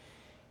consider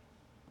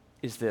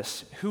is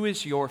this: who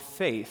is your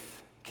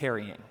faith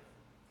carrying?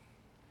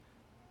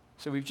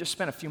 So we've just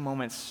spent a few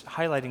moments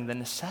highlighting the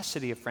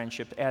necessity of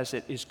friendship as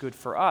it is good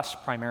for us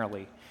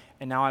primarily.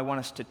 And now I want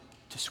us to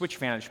switch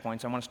vantage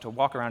points. I want us to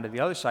walk around to the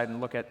other side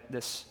and look at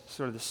this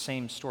sort of the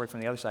same story from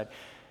the other side.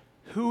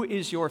 Who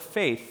is your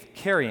faith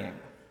carrying?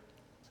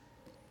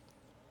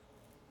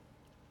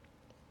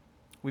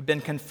 We've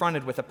been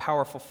confronted with a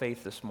powerful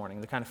faith this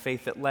morning, the kind of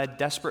faith that led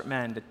desperate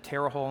men to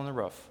tear a hole in the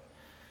roof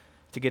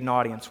to get an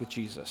audience with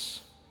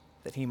Jesus,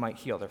 that he might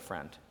heal their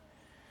friend.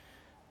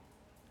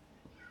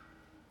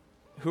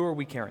 Who are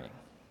we carrying?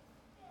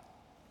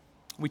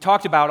 We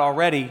talked about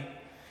already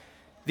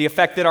the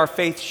effect that our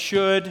faith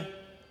should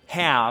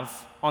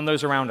have on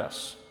those around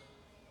us.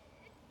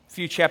 A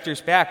few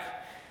chapters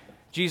back,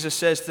 Jesus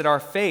says that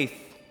our faith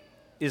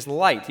is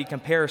light. He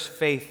compares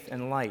faith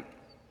and light.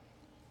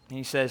 And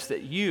he says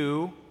that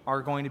you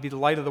are going to be the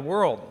light of the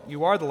world.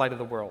 You are the light of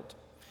the world.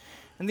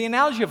 And the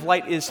analogy of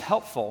light is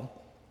helpful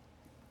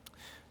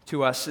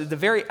to us. The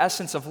very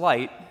essence of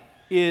light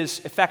is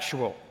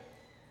effectual.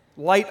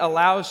 Light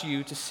allows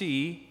you to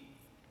see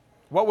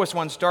what was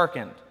once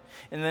darkened.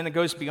 And then it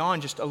goes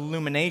beyond just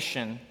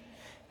illumination.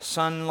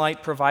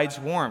 Sunlight provides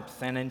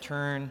warmth, and in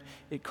turn,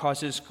 it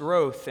causes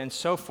growth and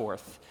so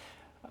forth.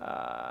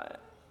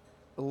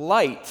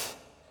 Light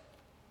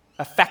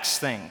affects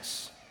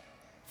things.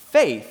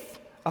 Faith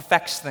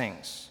affects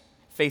things.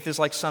 Faith is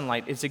like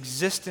sunlight. Its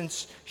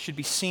existence should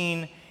be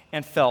seen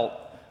and felt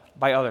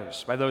by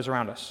others, by those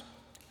around us.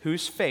 Who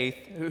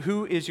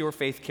is your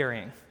faith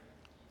carrying?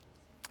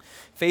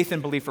 Faith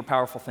and belief are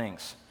powerful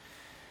things.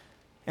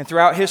 And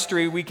throughout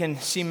history, we can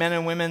see men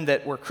and women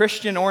that were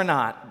Christian or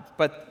not,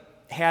 but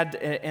had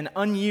an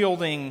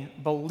unyielding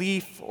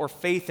belief or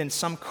faith in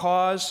some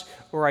cause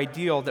or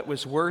ideal that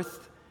was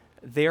worth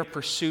their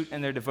pursuit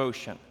and their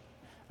devotion.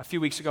 A few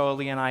weeks ago,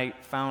 Lee and I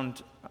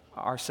found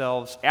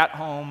ourselves at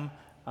home,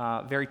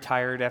 very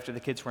tired after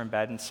the kids were in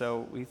bed, and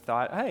so we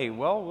thought, hey,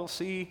 well, we'll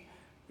see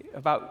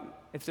about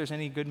if there's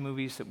any good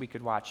movies that we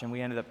could watch, and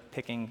we ended up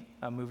picking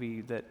a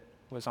movie that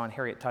was on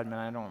Harriet Tubman.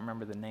 I don't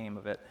remember the name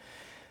of it.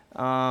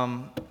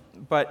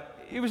 But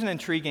it was an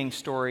intriguing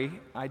story.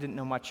 I didn't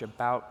know much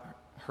about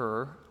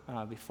her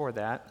before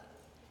that.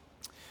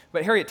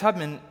 But Harriet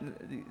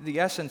Tubman,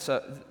 the essence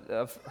of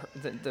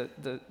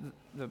the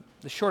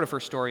short of her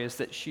story is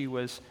that she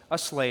was a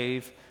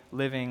slave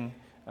living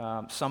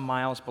some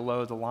miles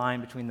below the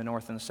line between the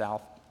North and the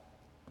South.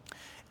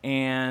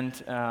 And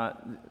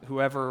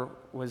whoever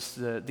was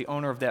the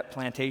owner of that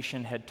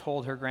plantation had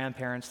told her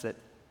grandparents that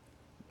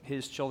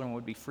his children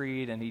would be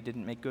freed, and he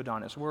didn't make good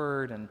on his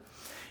word.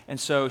 And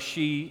so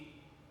she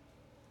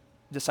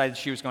decided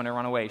she was going to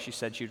run away. She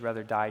said she'd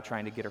rather die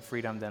trying to get her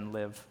freedom than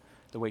live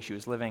the way she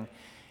was living.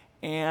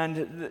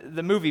 And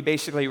the movie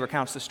basically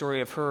recounts the story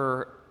of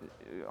her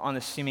on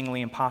this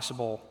seemingly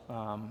impossible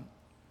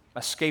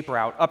escape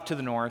route up to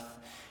the north.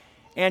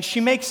 And she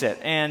makes it,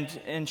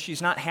 and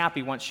she's not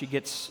happy once she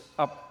gets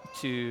up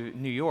to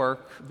New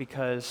York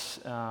because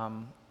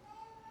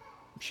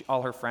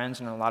all her friends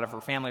and a lot of her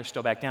family are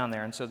still back down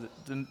there. And so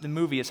the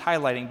movie is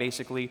highlighting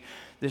basically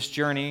this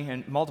journey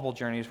and multiple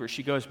journeys where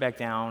she goes back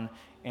down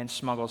and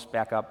smuggles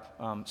back up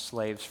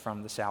slaves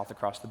from the south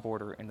across the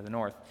border into the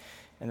north.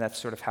 And that's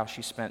sort of how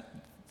she spent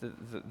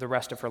the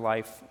rest of her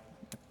life,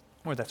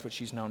 or that's what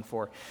she's known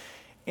for.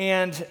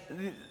 And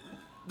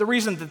the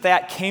reason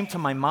that came to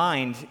my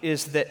mind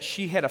is that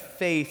she had a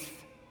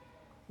faith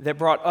that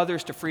brought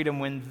others to freedom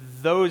when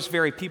those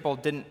very people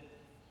didn't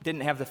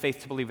have the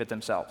faith to believe it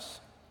themselves.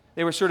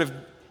 They were sort of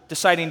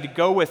deciding to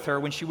go with her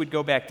when she would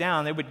go back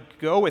down. They would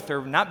go with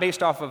her not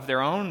based off of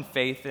their own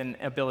faith and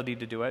ability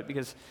to do it,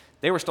 because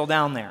they were still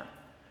down there.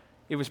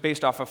 It was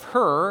based off of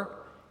her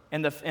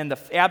and the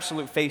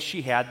absolute faith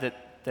she had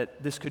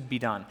that this could be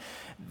done.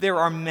 There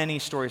are many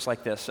stories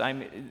like this.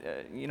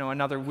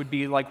 Another would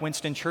be like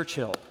Winston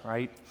Churchill,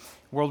 right?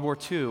 World War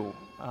II,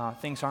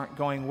 things aren't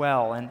going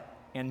well,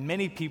 and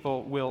many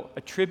people will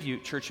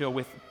attribute Churchill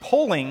with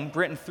pulling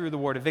Britain through the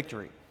war to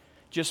victory,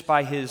 just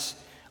by his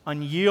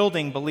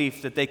unyielding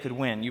belief that they could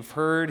win. You've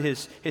heard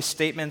his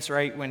statements,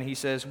 right, when he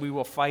says, we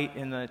will fight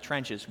in the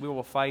trenches, we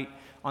will fight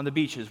on the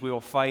beaches, we will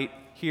fight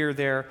here,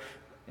 there,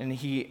 and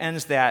he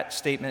ends that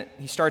statement,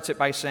 he starts it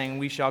by saying,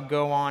 we shall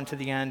go on to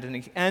the end, and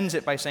he ends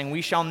it by saying,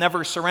 we shall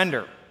never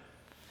surrender.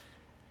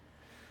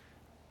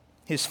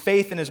 His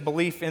faith and his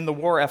belief in the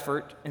war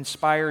effort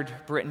inspired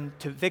Britain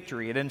to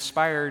victory. It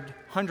inspired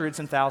hundreds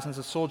and thousands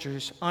of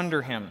soldiers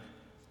under him.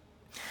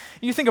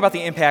 You think about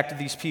the impact of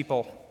these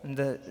people and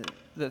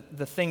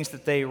the things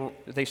that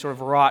they sort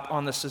of wrought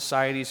on the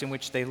societies in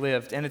which they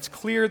lived. And it's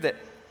clear that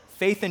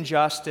faith in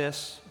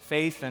justice,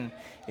 faith in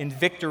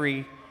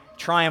victory,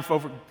 triumph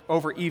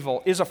over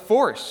evil is a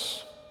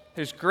force.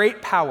 There's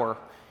great power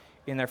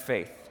in their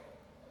faith.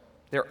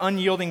 Their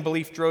unyielding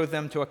belief drove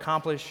them to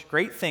accomplish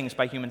great things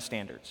by human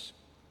standards.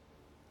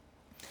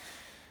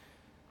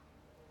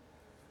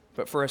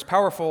 But for as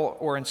powerful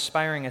or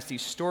inspiring as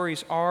these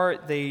stories are,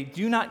 they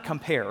do not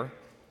compare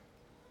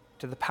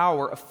to the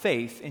power of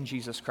faith in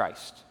Jesus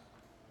Christ.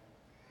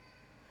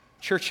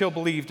 Churchill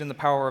believed in the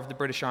power of the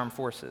British Armed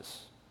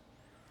Forces.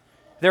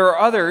 There are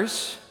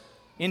others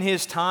in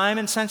his time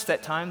and since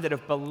that time that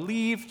have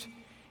believed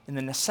in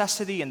the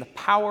necessity and the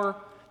power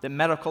that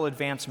medical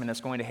advancement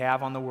is going to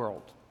have on the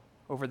world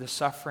over the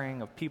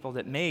suffering of people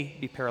that may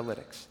be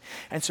paralytics.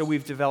 And so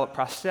we've developed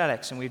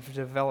prosthetics and we've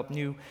developed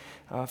new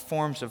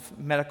forms of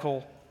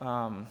medical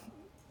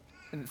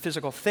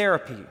physical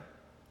therapy.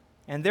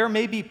 And there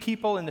may be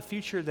people in the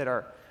future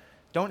that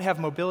don't have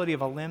mobility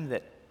of a limb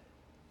that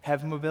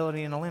have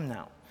mobility in a limb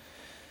now.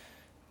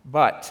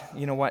 But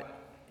you know what?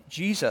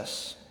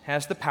 Jesus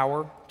has the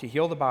power to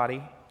heal the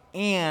body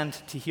and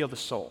to heal the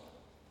soul.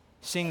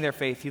 Seeing their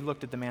faith, he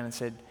looked at the man and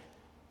said,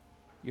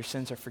 "Your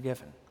sins are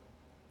forgiven."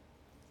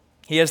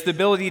 He has the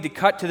ability to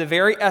cut to the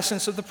very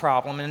essence of the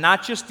problem and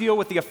not just deal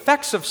with the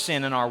effects of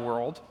sin in our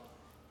world,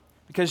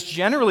 because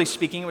generally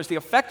speaking, it was the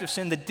effect of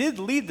sin that did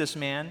lead this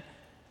man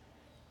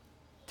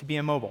to be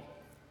immobile.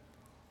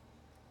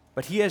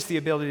 But he has the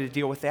ability to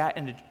deal with that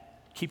and to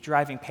keep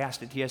driving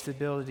past it. He has the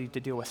ability to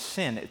deal with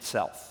sin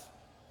itself.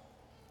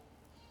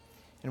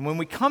 And when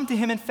we come to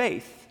him in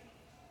faith,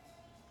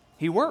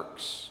 he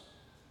works.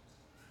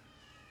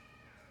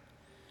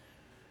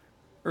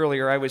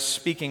 Earlier, I was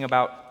speaking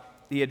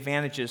about the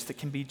advantages that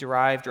can be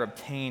derived or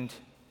obtained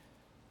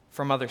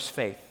from others'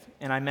 faith.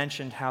 And I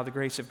mentioned how the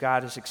grace of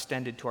God is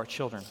extended to our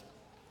children.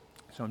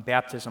 So in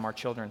baptism, our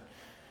children,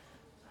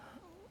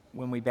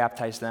 when we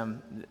baptize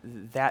them,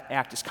 that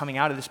act is coming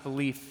out of this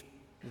belief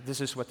that this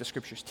is what the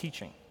Scripture is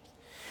teaching.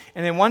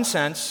 And in one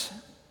sense,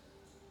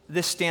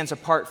 this stands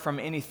apart from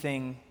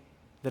anything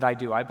that I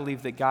do. I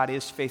believe that God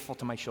is faithful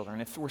to my children.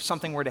 If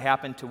something were to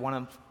happen to one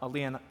of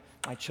Aaliyah and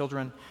my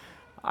children,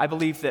 I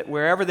believe that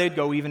wherever they'd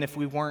go, even if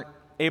we weren't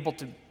able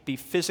to be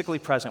physically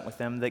present with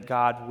them, that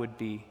God would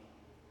be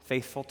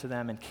faithful to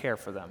them and care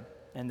for them.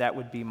 And that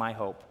would be my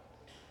hope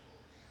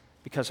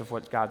because of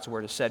what God's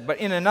Word has said. But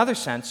in another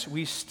sense,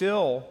 we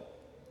still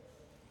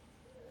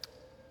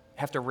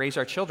have to raise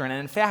our children.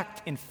 And in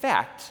fact,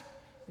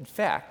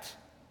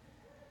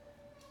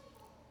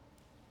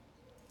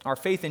 our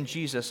faith in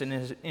Jesus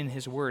and in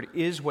His Word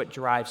is what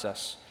drives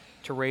us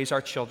to raise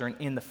our children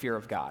in the fear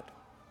of God.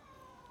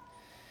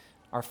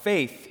 Our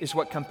faith is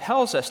what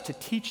compels us to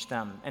teach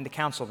them and to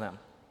counsel them.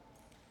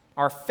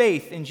 Our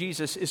faith in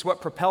Jesus is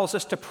what propels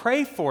us to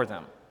pray for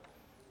them,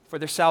 for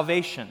their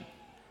salvation,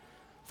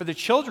 for their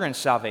children's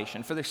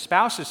salvation, for their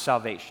spouse's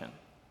salvation.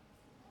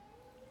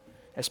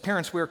 As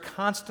parents, we're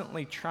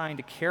constantly trying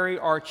to carry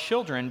our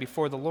children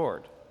before the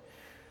Lord.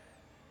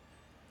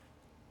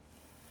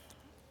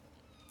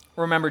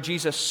 Remember,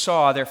 Jesus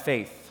saw their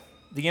faith.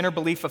 The inner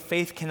belief of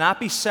faith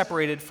cannot be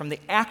separated from the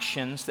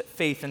actions that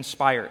faith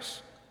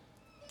inspires.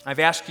 I've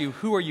asked you,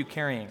 who are you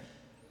carrying?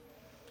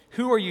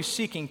 Who are you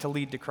seeking to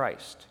lead to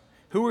Christ?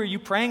 Who are you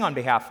praying on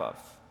behalf of?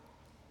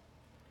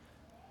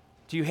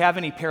 Do you have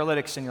any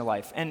paralytics in your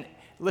life? And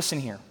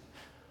listen here.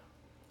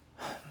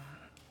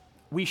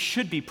 We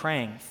should be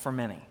praying for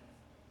many.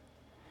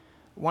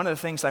 One of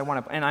the things I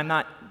want to, and I'm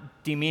not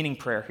demeaning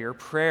prayer here,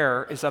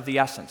 prayer is of the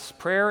essence.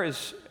 Prayer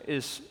is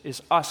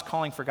us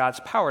calling for God's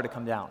power to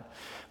come down.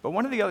 But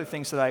one of the other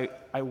things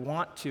that I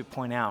want to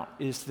point out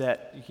is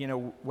that,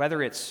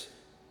 whether it's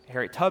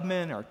Harriet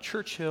Tubman or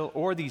Churchill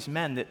or these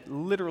men that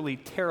literally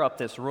tear up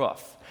this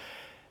roof,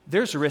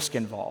 there's risk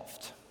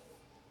involved.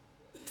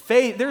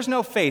 There's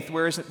no faith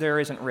where there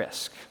isn't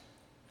risk.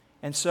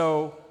 And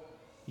so,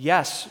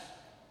 yes,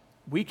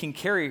 we can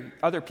carry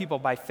other people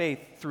by faith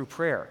through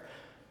prayer.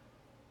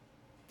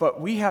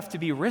 But we have to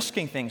be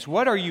risking things.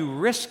 What are you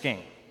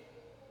risking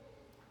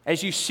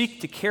as you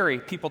seek to carry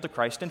people to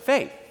Christ in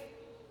faith?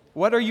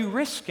 What are you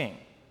risking?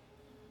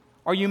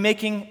 Are you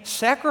making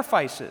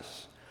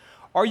sacrifices?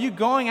 Are you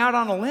going out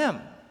on a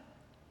limb?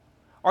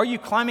 Are you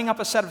climbing up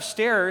a set of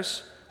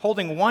stairs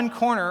holding one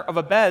corner of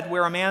a bed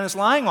where a man is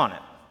lying on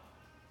it?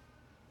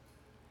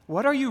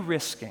 What are you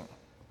risking?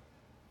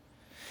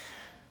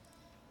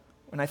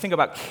 When I think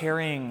about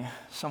carrying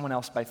someone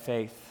else by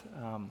faith,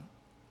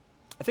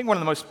 I think one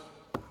of the most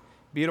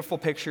beautiful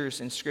pictures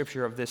in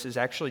Scripture of this is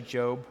actually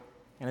Job,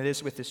 and it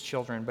is with his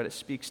children, but it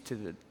speaks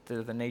to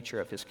the nature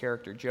of his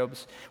character.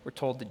 We're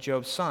told that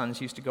Job's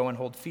sons used to go and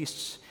hold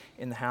feasts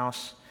in the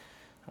house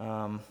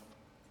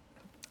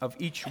of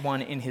each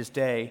one in his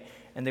day,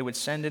 and they would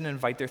send and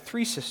invite their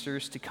 3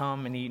 sisters to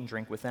come and eat and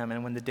drink with them.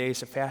 And when the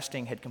days of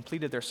fasting had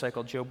completed their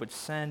cycle, Job would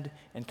send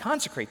and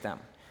consecrate them.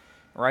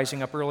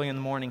 Rising up early in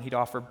the morning, he'd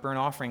offer burnt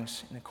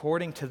offerings, and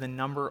according to the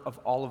number of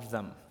all of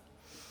them.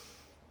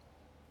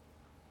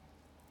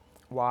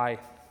 Why?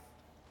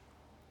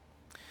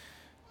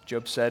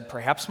 Job said,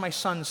 "Perhaps my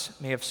sons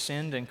may have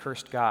sinned and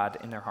cursed God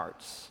in their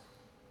hearts."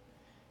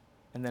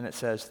 And then it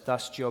says,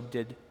 "Thus Job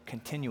did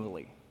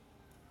continually."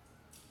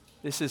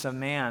 This is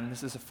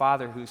a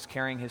father who's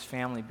carrying his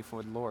family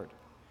before the Lord.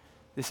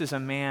 This is a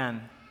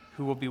man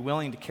who will be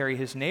willing to carry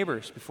his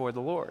neighbors before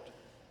the Lord.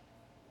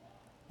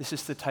 This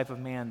is the type of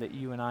man that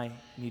you and I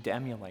need to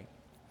emulate.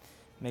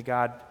 May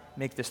God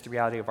make this the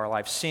reality of our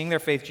lives. Seeing their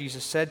faith,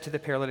 Jesus said to the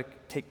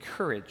paralytic, "Take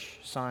courage,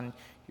 son,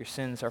 your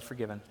sins are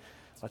forgiven."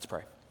 Let's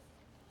pray.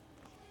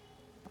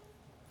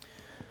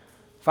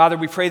 Father,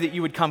 we pray that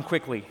you would come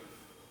quickly.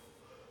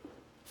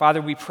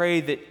 Father, we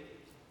pray that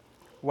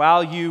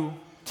while you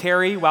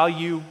tarry, while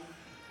you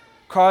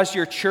cause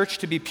your church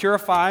to be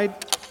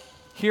purified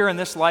here in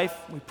this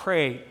life, we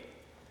pray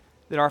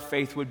that our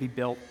faith would be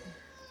built,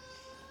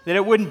 that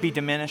it wouldn't be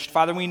diminished.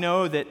 Father, we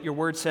know that your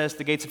word says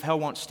the gates of hell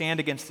won't stand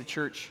against the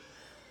church,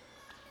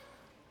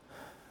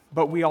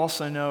 but we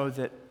also know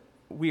that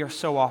we are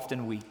so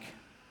often weak.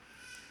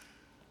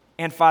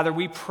 And Father,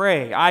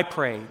 I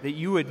pray that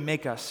you would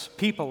make us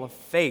people of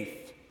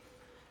faith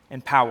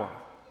and power,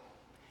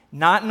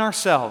 not in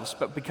ourselves,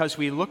 but because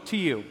we look to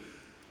you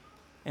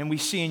and we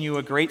see in you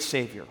a great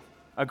Savior,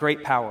 a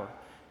great power,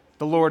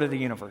 the Lord of the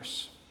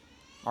universe,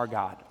 our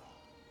God.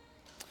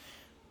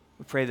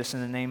 We pray this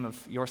in the name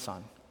of your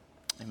Son.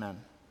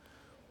 Amen.